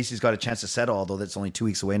early so at least he's got a chance to settle, although that's only 2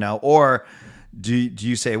 weeks away now? Or do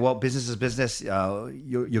you say, well, business is business.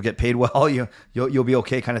 You'll get paid well. You'll be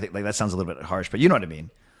okay, kind of thing. Like, that sounds a little bit harsh, but you know what I mean.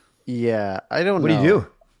 Yeah, I don't know. What do you do?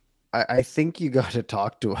 I think you got to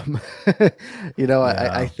talk to him.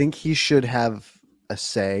 I think he should have a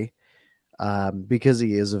say because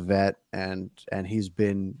he is a vet and he's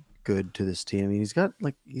been good to this team. I mean, he's got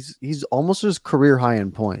he's almost his career high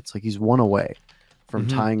in points. Like, he's one away from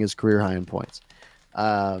tying his career high in points.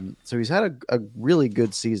 So he's had a really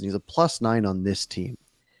good season. He's a +9 on this team.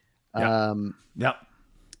 Yeah.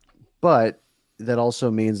 But that also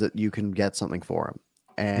means that you can get something for him.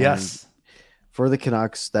 And yes. For the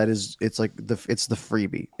Canucks, it's the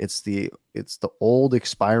freebie. It's the old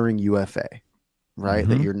expiring UFA, right?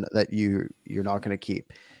 That you're not going to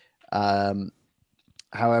keep.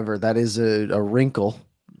 However, that is a wrinkle,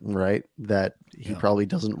 right? That he probably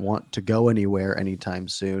doesn't want to go anywhere anytime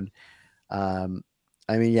soon. I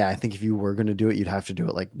mean, yeah, I think if you were going to do it, you'd have to do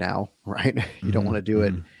it like now, right? You don't want to do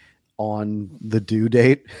it on the due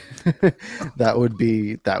date. that would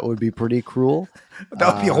be pretty cruel.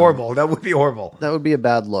 That would be horrible. That would be horrible. That would be a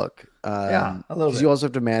bad look. A little bit. You also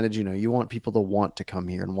have to manage, you want people to want to come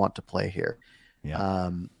here and want to play here. Yeah.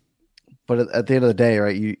 But at the end of the day,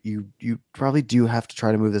 right, you probably do have to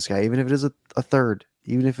try to move this guy, even if it is a third,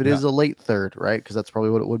 even if it is a late third, right? Because that's probably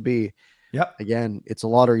what it would be. Yep. Again, it's a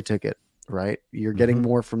lottery ticket, right? You're getting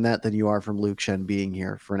more from that than you are from Luke Shen being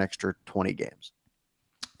here for an extra 20 games.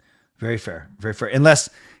 Very fair. Very fair. Unless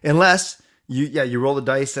you roll the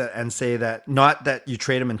dice and say that, not that you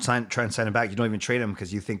trade him and try and sign him back. You don't even trade him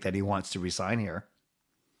because you think that he wants to resign here.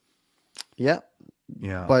 Yeah.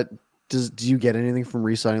 Yeah. But do you get anything from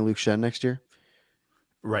re-signing Luke Shen next year?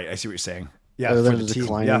 Right. I see what you're saying. Yeah. Other than a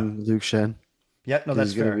declining Luke Shen. Yeah. No,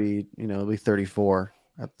 that's fair. He's going to be, he'll be 34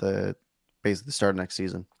 at the start of next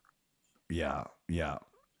season. Yeah. Yeah.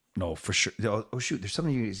 No, for sure. Oh shoot. There's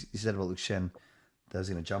something you said about Luke Shen that I was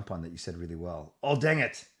going to jump on that you said really well. Oh, dang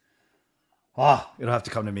it. It'll have to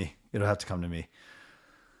come to me.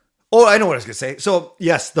 Oh, I know what I was going to say. So,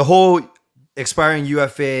 yes, the whole expiring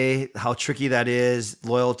UFA, how tricky that is,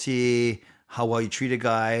 loyalty, how well you treat a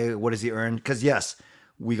guy, what does he earn? Because, yes,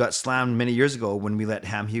 we got slammed many years ago when we let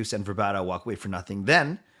Hamhuis and Verbata walk away for nothing.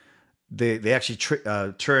 Then they actually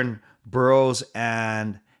turned Burroughs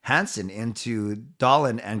and Hansen into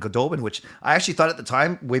Dahlin and Goldobin, which I actually thought at the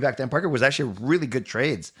time, way back then, Parker, was actually really good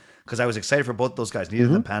trades because I was excited for both those guys. Neither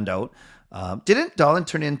of them panned out. Didn't Dahlin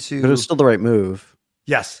turn into... But it was still the right move.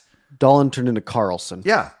 Yes. Dahlin turned into Carlson.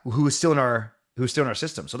 Yeah, who was still in our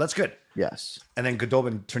system. So that's good. Yes. And then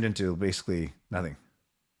Goldobin turned into basically nothing.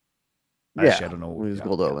 Actually, I don't know. It was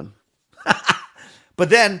Goldobin. But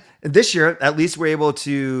then this year, at least we're able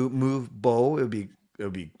to move Bo. It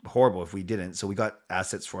would be horrible if we didn't. So we got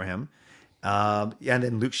assets for him. And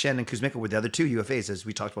then Luke Shen and Kuzmenko were the other two UFAs, as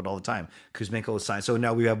we talked about all the time. Kuzmenko was signed. So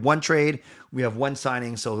now we have one trade, we have one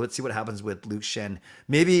signing. So let's see what happens with Luke Shen.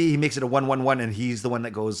 Maybe he makes it a 1-1-1 and he's the one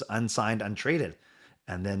that goes unsigned, untraded.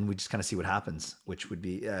 And then we just kind of see what happens, which would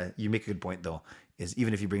be, you make a good point though, is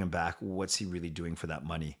even if you bring him back, what's he really doing for that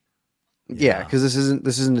money? Yeah, because this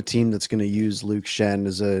isn't a team that's going to use Luke Shen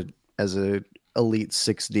as a elite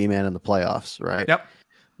 6D man in the playoffs, right? Yep.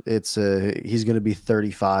 He's going to be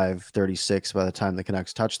 35, 36 by the time the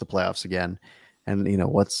Canucks touch the playoffs again. And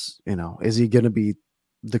is he going to be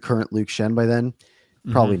the current Luke Shen by then?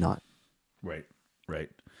 Probably not. Right.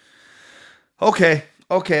 Okay.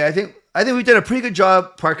 I think I think we did a pretty good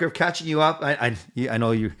job, Parker, of catching you up. I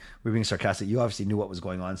know you were being sarcastic. You obviously knew what was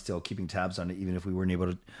going on, still keeping tabs on it, even if we weren't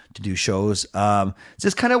able to do shows. Is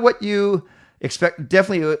this kind of what you expect?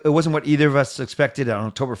 Definitely, it wasn't what either of us expected on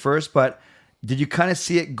October 1st, but did you kind of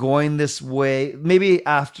see it going this way? Maybe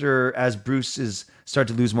after, as Bruce is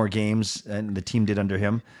started to lose more games and the team did under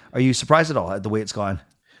him. Are you surprised at all at the way it's gone?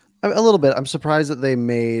 A little bit. I'm surprised that they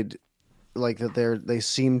made they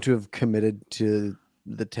seem to have committed to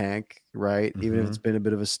the tank, right? Even if it's been a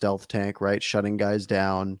bit of a stealth tank, right? Shutting guys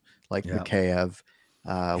down like Mikheyev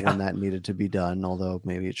when that needed to be done, although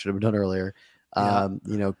maybe it should have been done earlier.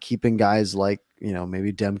 Keeping guys like,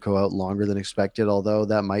 maybe Demko out longer than expected, although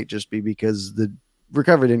that might just be because the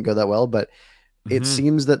recovery didn't go that well. But it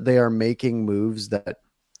seems that they are making moves that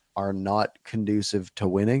are not conducive to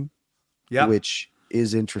winning, which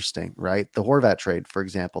is interesting, right? The Horvat trade, for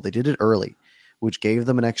example, they did it early, which gave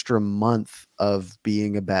them an extra month of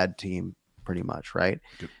being a bad team, pretty much, right?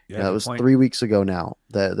 That was 3 weeks ago now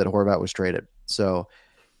that Horvat was traded. So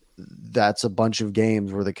that's a bunch of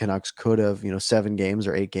games where the Canucks could have, 7 games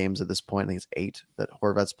or 8 games at this point. I think it's 8 that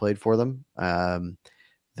Horvat's played for them,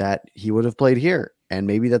 that he would have played here. And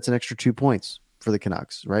maybe that's an extra 2 points for the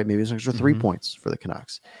Canucks, right? Maybe it's an extra 3 points for the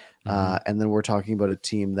Canucks. And then we're talking about a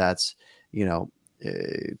team that's,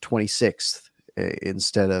 26th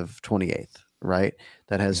instead of 28th, right?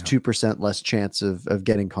 That has 2% less chance of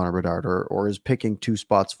getting Connor Bedard or is picking 2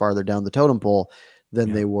 spots farther down the totem pole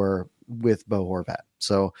than they were with Bo Horvat.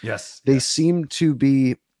 So they seem to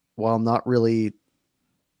be, while not really,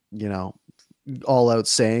 all out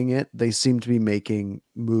saying it, they seem to be making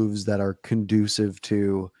moves that are conducive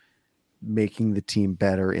to making the team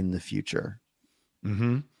better in the future.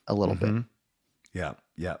 A little bit. Yeah.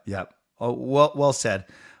 Oh, well said.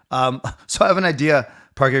 So I have an idea,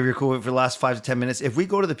 Parker, if you're cool for the last 5 to 10 minutes. If we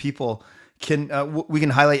go to the people, we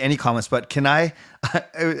can highlight any comments, but can I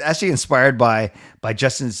actually inspired by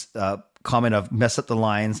Justin's comment of mess up the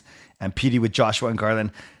lines and PD with Joshua and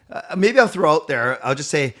Garland. Maybe I'll throw out there. I'll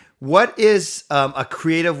just say, what is a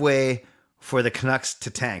creative way for the Canucks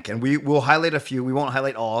to tank? And we'll highlight a few. We won't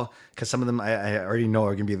highlight all because some of them I already know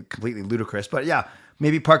are going to be completely ludicrous. But yeah,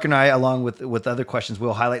 maybe Park and I, along with other questions,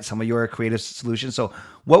 we'll highlight some of your creative solutions. So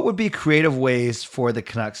what would be creative ways for the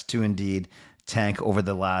Canucks to indeed tank over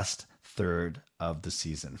the last third of the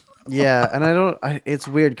season? Yeah, and it's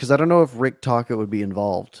weird because I don't know if Rick Tocchet would be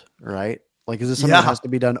involved, right? Like, is this something that has to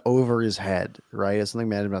be done over his head, right? It's something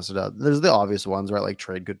management has to do. There's the obvious ones, right? Like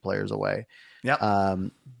trade good players away. Yeah.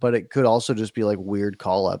 But it could also just be like weird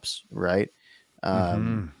call-ups, right?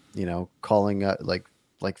 Calling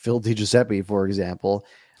like Phil DiGiuseppe, for example.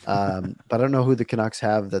 But I don't know who the Canucks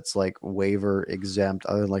have that's like waiver exempt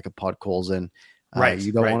other than like a Podkolzin. Right.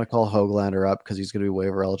 You don't want to call Höglander up because he's going to be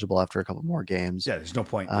waiver eligible after a couple more games. Yeah, there's no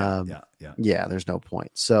point. Yeah, there's no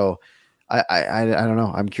point. So I don't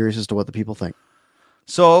know. I'm curious as to what the people think.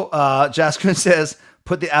 So Jaskrin says,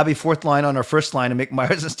 put the Abbey fourth line on our first line and make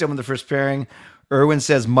Myers and Stillman the first pairing. Irwin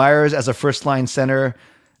says Myers as a first line center,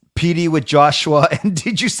 PD with Joshua and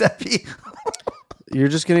DiGiuseppe. You're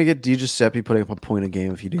just going to get DiGiuseppe putting up a point a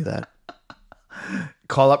game if you do that.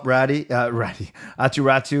 Call up Atu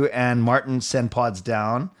Ratu and Martin send pods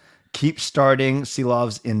down. Keep starting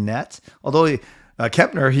Silovs in net. Although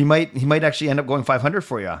Kempner, he might actually end up going 500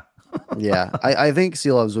 for you. Yeah, I think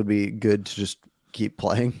Silovs would be good to just keep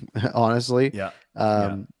playing, honestly. Yeah.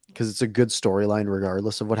 Because it's a good storyline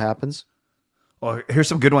regardless of what happens. Oh, here's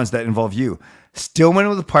some good ones that involve you. Stillman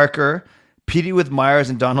with Parker, Petey with Myers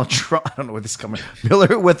and Donald Trump. I don't know where this is coming.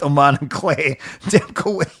 Miller with Oman and Clay.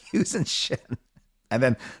 Demko with Hughes and Shen. And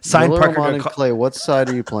then sign Miller, Parker. Oman, and Clay. What side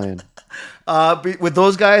are you playing? With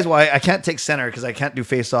those guys, well, I can't take center because I can't do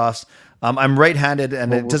face-offs. I'm right-handed,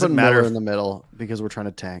 and it doesn't matter. Miller in the middle because we're trying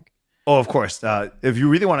to tank. Oh, of course. If you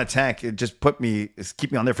really want to tank, just keep me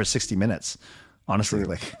on there for 60 minutes. Honestly,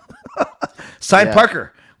 like sign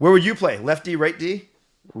Parker. Where would you play? Left D, right D?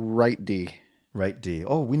 Right D. Right D.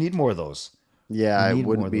 Oh, we need more of those. Yeah, it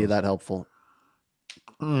wouldn't be that helpful.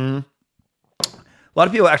 A lot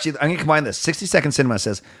of people actually, I'm going to combine this. 60-second cinema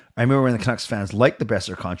says, I remember when the Canucks fans liked the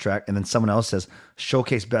Besser contract, and then someone else says,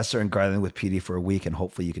 showcase Besser and Garland with PD for a week, and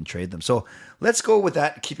hopefully you can trade them. So let's go with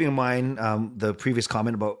that, keeping in mind the previous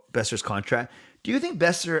comment about Besser's contract. Do you think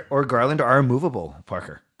Besser or Garland are movable,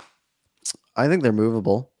 Parker? I think they're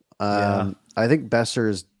movable. I think Besser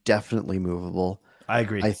is definitely movable. I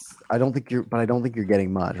agree. I don't think you're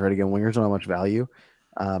getting much, right? Again, wingers don't have much value,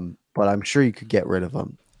 but I'm sure you could get rid of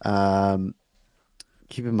them.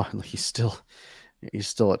 Keep in mind, he's still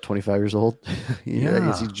at 25 years old. I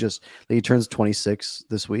guess he turns 26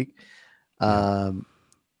 this week.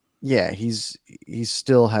 yeah, he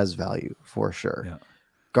still has value for sure. Yeah.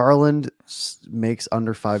 Garland makes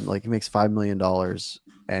under five, like he makes $5 million,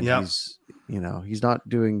 and Yeah. he's not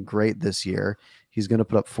doing great this year. He's going to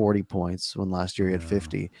put up 40 points when last year he had Yeah.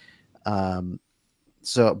 50. Um,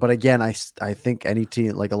 so, but again, I think any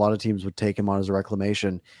team, like a lot of teams, would take him on as a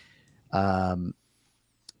reclamation. Um,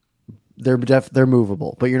 they're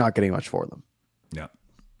movable, but you're not getting much for them. Yeah.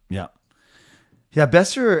 Yeah. Yeah.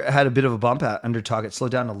 Besser had a bit of a bump out under Tocchet,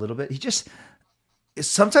 slowed down a little bit. He just,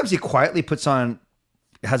 sometimes he quietly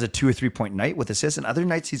has a 2 or 3 point night with assists, and other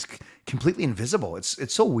nights he's completely invisible.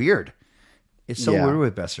 It's so weird. It's so Yeah. weird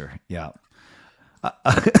with Besser. Yeah.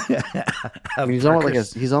 I mean, he's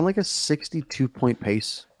on like a 62 point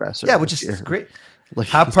pace, Besser. Yeah, which this is year. great. Like,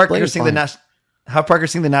 Have he's Parker playing sing fine. have Parker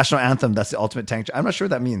sing the national anthem. That's the ultimate tank. I'm not sure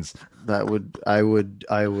what that means. I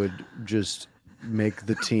would just make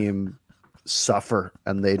the team suffer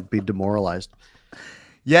and they'd be demoralized.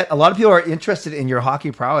 Yet a lot of people are interested in your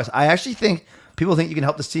hockey prowess. I actually think people think you can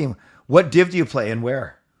help this team. What div do you play and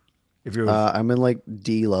where? If you're I'm in like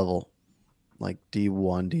D level, like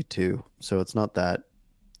D1, D2, so it's not that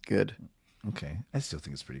good. okay, I still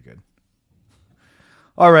think it's pretty good.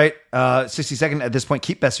 All right, 60-second at this point.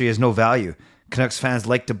 Keep Besser. He has no value. Canucks fans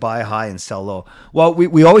like to buy high and sell low. Well,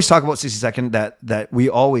 we always talk about 60-second that we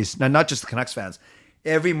always, not just the Canucks fans,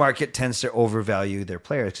 every market tends to overvalue their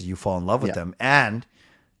players because you fall in love with Yeah. them and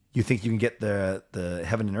you think you can get the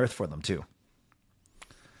heaven and earth for them too.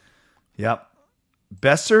 Yep.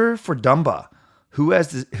 Besser for Dumba. Who has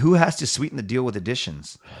to sweeten the deal with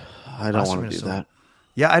additions? I don't Us or want to do Minnesota? that.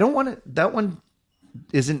 Yeah, I don't want to. That one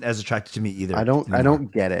isn't as attractive to me either. I don't anymore.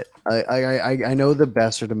 get it. I know the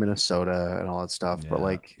best are to Minnesota and all that stuff, but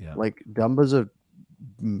Yeah. like Dumba's a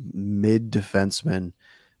mid defenseman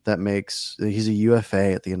that he's a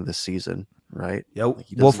UFA at the end of the season, right? Yeah, Like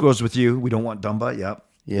he Wolf doesn't- goes with you. We don't want Dumba. Yep.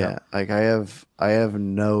 Yeah, like I have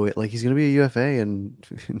no, like he's gonna be a UFA in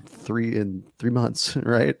 3 months,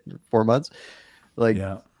 right? 4 months. Like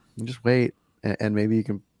Yeah. you just wait and maybe you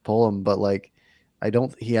can pull him, but like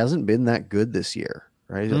he hasn't been that good this year,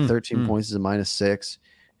 right? He's at 13 points, is a -6.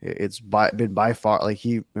 It's been by far, like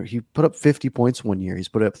he put up 50 points one year. He's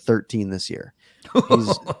put up 13 this year.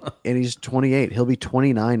 He's 28. He'll be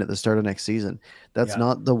 29 at the start of next season. That's Yeah.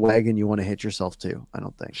 not the wagon you want to hit yourself to, I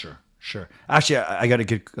don't think. Sure. Actually, I got a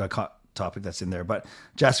good topic that's in there. But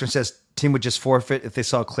Jasper says team would just forfeit if they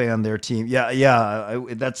saw Clay on their team. Yeah.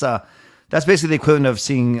 That's basically the equivalent of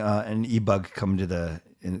seeing an e-bug come onto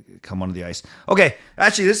the ice. Okay,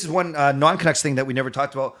 actually, this is one non-Canucks thing that we never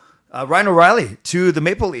talked about. Ryan O'Reilly to the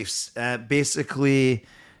Maple Leafs, basically,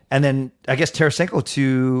 and then I guess Tarasenko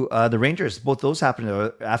to the Rangers. Both those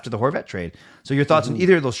happened after the Horvat trade. So your thoughts on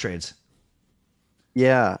either of those trades?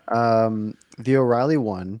 Yeah, the O'Reilly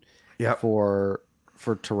one Yep. for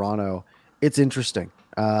Toronto, it's interesting.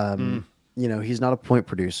 He's not a point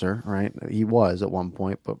producer, right? He was at one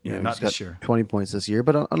point, but not he's this got year. 20 points this year.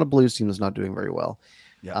 But on a Blues team that's not doing very well.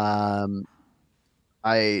 Yeah.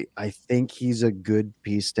 I think he's a good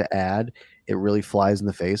piece to add. It really flies in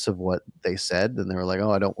the face of what they said, and they were like,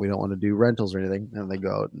 "Oh, we don't want to do rentals or anything," and they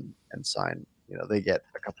go out and sign. They get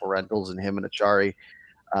a couple rentals and him and Achari.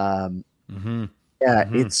 Yeah,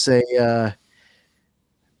 it's a.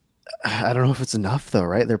 I don't know if it's enough though,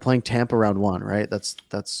 right? They're playing Tampa round 1, right? That's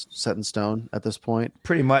set in stone at this point.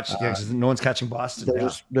 Pretty much, yeah, 'cause no one's catching Boston.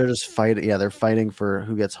 They're just fighting. Yeah, they're fighting for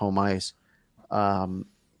who gets home ice. I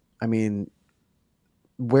mean,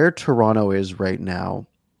 where Toronto is right now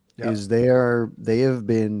is they have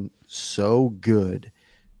been so good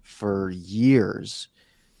for years,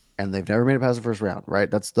 and they've never made it past the first round, right?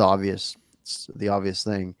 That's the obvious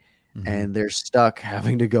thing, and they're stuck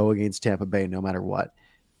having to go against Tampa Bay no matter what.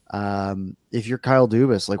 If you're Kyle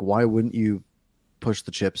Dubas, like, why wouldn't you push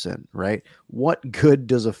the chips in, right? What good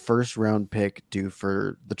does a first round pick do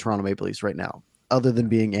for the Toronto Maple Leafs right now, other than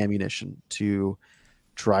being ammunition to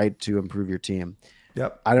try to improve your team?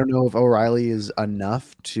 Yep. I don't know if O'Reilly is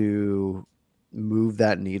enough to move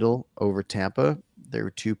that needle over Tampa. They're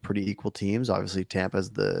two pretty equal teams. Obviously, Tampa's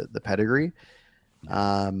the pedigree.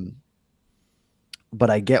 But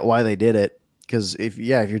I get why they did it, because if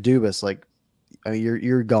you're Dubas, like, I mean,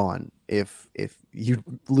 you're gone if you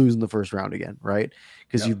lose in the first round again, right?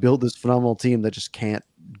 Because you've built this phenomenal team that just can't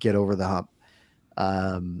get over the hump,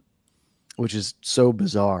 which is so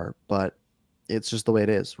bizarre, but it's just the way it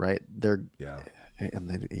is, right? And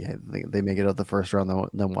they make it out the first round.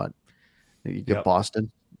 Then what? You get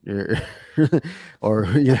Boston, or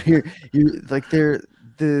you're like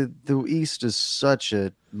the East is such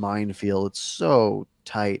a minefield. It's so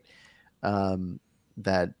tight.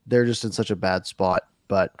 That they're just in such a bad spot.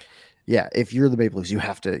 But yeah, if you're the Maple Leafs, you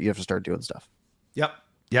have to start doing stuff. Yep.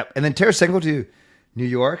 Yep. And then Tarasenko to New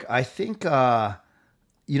York. I think the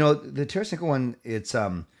Tarasenko one, it's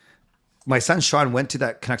my son Sean went to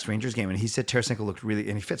that Canucks Rangers game and he said Tarasenko looked really,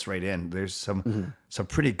 and he fits right in. There's some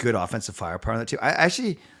pretty good offensive firepower on that team. I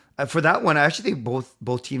actually for that one, I actually think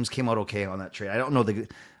both teams came out okay on that trade. I don't know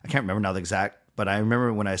I can't remember now the exact, but I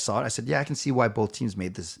remember when I saw it, I said, yeah, I can see why both teams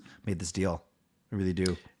made this deal. I really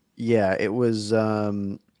do. Yeah, it was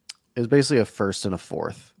basically a first and a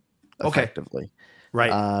fourth, effectively. Okay.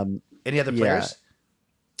 Right. Any other players?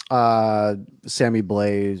 Sammy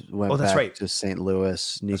Blais went back to St.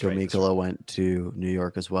 Louis. Nico Mikkola went to New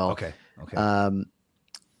York as well. Okay.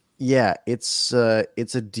 Yeah, it's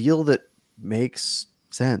a deal that makes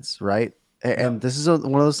sense, right? And this is one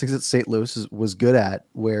of those things that St. Louis was good at,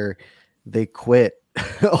 where they quit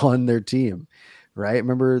on their team, right?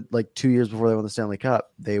 Remember, like 2 years before they won the Stanley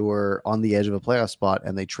Cup, they were on the edge of a playoff spot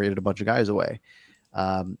and they traded a bunch of guys away.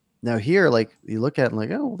 Now here, like you look at it and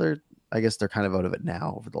like, oh, I guess they're kind of out of it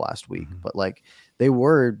now over the last week, but like they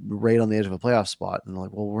were right on the edge of a playoff spot, and they're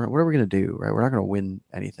like, well, what are we going to do? Right? We're not going to win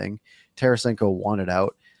anything. Tarasenko wanted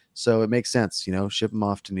out. So it makes sense, ship him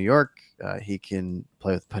off to New York. He can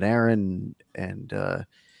play with Panarin and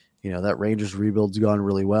that Rangers rebuild's gone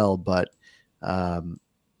really well, but they're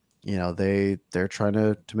trying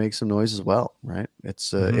to make some noise as well. Right.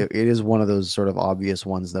 It's it is one of those sort of obvious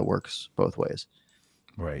ones that works both ways.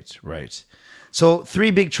 Right. So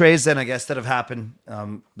 3 big trades then, I guess, that have happened.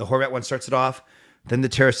 The Horvat one starts it off, then the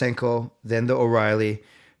Tarasenko, then the O'Reilly.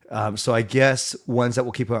 So I guess ones that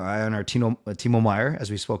we'll keep an eye on are Timo Meier,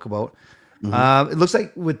 as we spoke about. It looks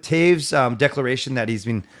like with Taves' declaration that he's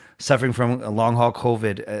been suffering from a long haul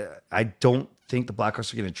COVID, I don't think the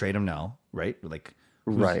Blackhawks are going to trade him now, right? Like,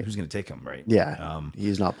 who's going to take him, right? Yeah,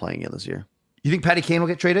 he's not playing it this year. You think Patty Kane will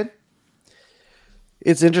get traded?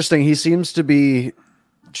 It's interesting. He seems to be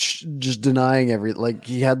just denying like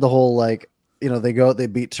he had the whole they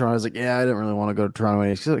beat Toronto. He's like, yeah, I didn't really want to go to Toronto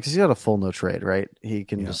because he had a full no trade, right? He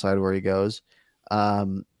can decide where he goes. I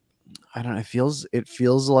don't know. It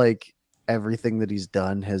feels like everything that he's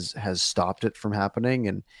done has stopped it from happening.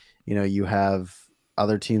 And, you have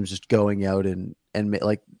other teams just going out and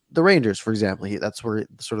like the Rangers, for example, that's where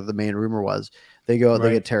sort of the main rumor was. They go,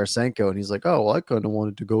 they get Tarasenko, and he's like, oh, well, I kind of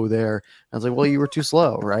wanted to go there. And I was like, well, you were too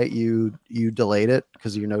slow, right? You delayed it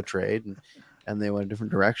because of your no trade, and they went a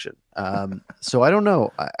different direction. So I don't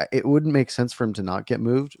know. It wouldn't make sense for him to not get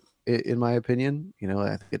moved, in my opinion.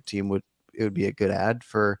 I think a team it would be a good ad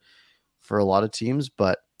for a lot of teams,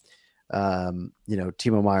 but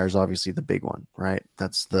Timo Meier is obviously the big one, right?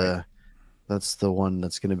 That's the one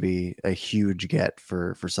that's going to be a huge get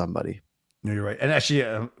for somebody. No, you're right. And actually,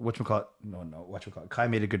 Kai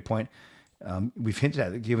made a good point. We've hinted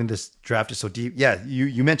at it, given this draft is so deep. Yeah,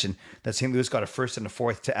 you mentioned that St. Louis got a first and a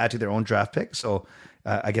fourth to add to their own draft pick. So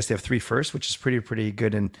I guess they have 3 firsts, which is pretty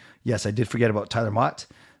good. And yes, I did forget about Tyler Mott.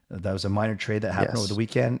 That was a minor trade that happened over the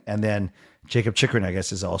weekend. And then Jacob Chychrun, I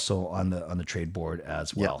guess, is also on the trade board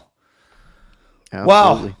as well. Yeah.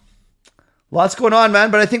 Wow. Lots going on,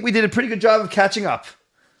 man. But I think we did a pretty good job of catching up.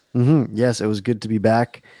 Mm-hmm. Yes, it was good to be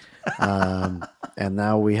back. And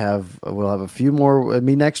now we'll have a few more. I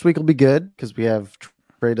mean, next week will be good because we have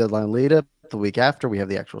trade deadline lead up. The week after we have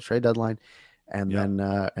the actual trade deadline, and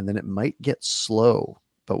then it might get slow,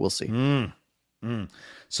 but we'll see.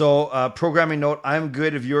 So programming note, I'm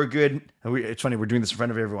good if you're good. It's funny, we're doing this in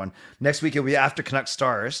front of everyone. Next week it'll be after Canucks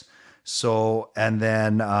Stars. So, and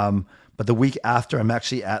then but the week after I'm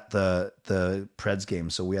actually at the Preds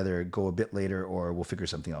game. So we either go a bit later or we'll figure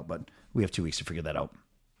something out, but we have 2 weeks to figure that out.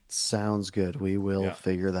 Sounds good. We will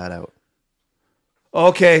figure that out.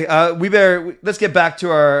 Okay, let's get back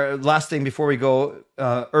to our last thing before we go.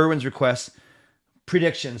 Erwin's request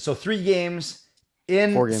prediction. So 3 games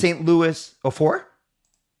in St. Louis. Oh, 4?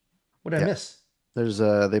 What did I miss? There's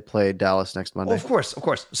they play Dallas next Monday. Oh, of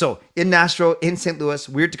course. So in Nashville, in St. Louis,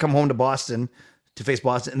 weird to come home to Boston to face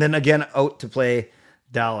Boston, and then again out to play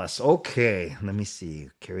Dallas. Okay, let me see.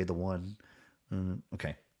 Carry the 1.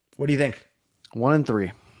 Okay, what do you think?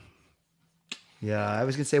 1-3. Yeah, I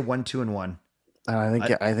was gonna say 1, 2, and 1.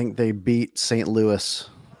 I think they beat St. Louis.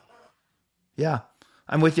 Yeah,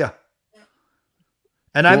 I'm with you.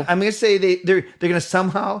 And cool. I'm gonna say they're gonna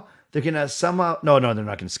somehow no, they're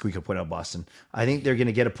not gonna squeak a point out of Boston. I think they're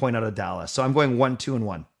gonna get a point out of Dallas. So I'm going 1, 2, and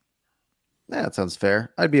 1. Yeah, that sounds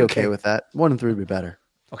fair. I'd be okay with that. 1-3 would be better.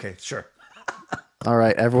 Okay, sure. All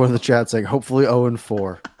right, everyone in the chat saying hopefully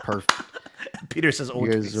 0-4. Perfect. Peter says 0-3.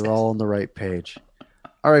 You guys are all on the right page.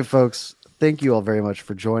 All right, folks. Thank you all very much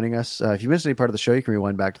for joining us. If you missed any part of the show, you can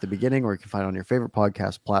rewind back to the beginning, or you can find it on your favorite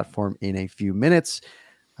podcast platform in a few minutes.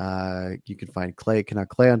 You can find Clay, Cannot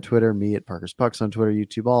Clay on Twitter, me at Parker's Pucks on Twitter,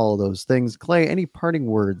 YouTube, all of those things. Clay, any parting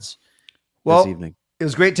words this Well, evening? it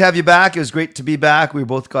was great to have you back. It was great to be back. We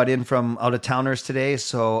both got in from out of towners today.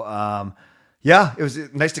 So, yeah, it was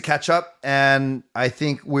nice to catch up. And I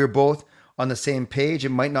think we're both on the same page. It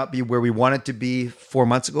might not be where we wanted to be 4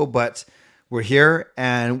 months ago, but we're here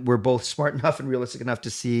and we're both smart enough and realistic enough to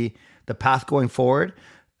see the path going forward.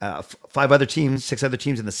 5 other teams, 6 other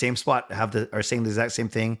teams in the same spot are saying the exact same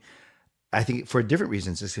thing. I think for different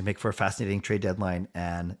reasons. It's going to make for a fascinating trade deadline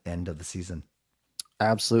and end of the season.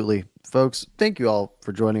 Absolutely. Folks, thank you all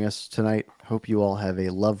for joining us tonight. Hope you all have a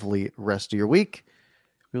lovely rest of your week.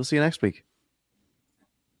 We'll see you next week.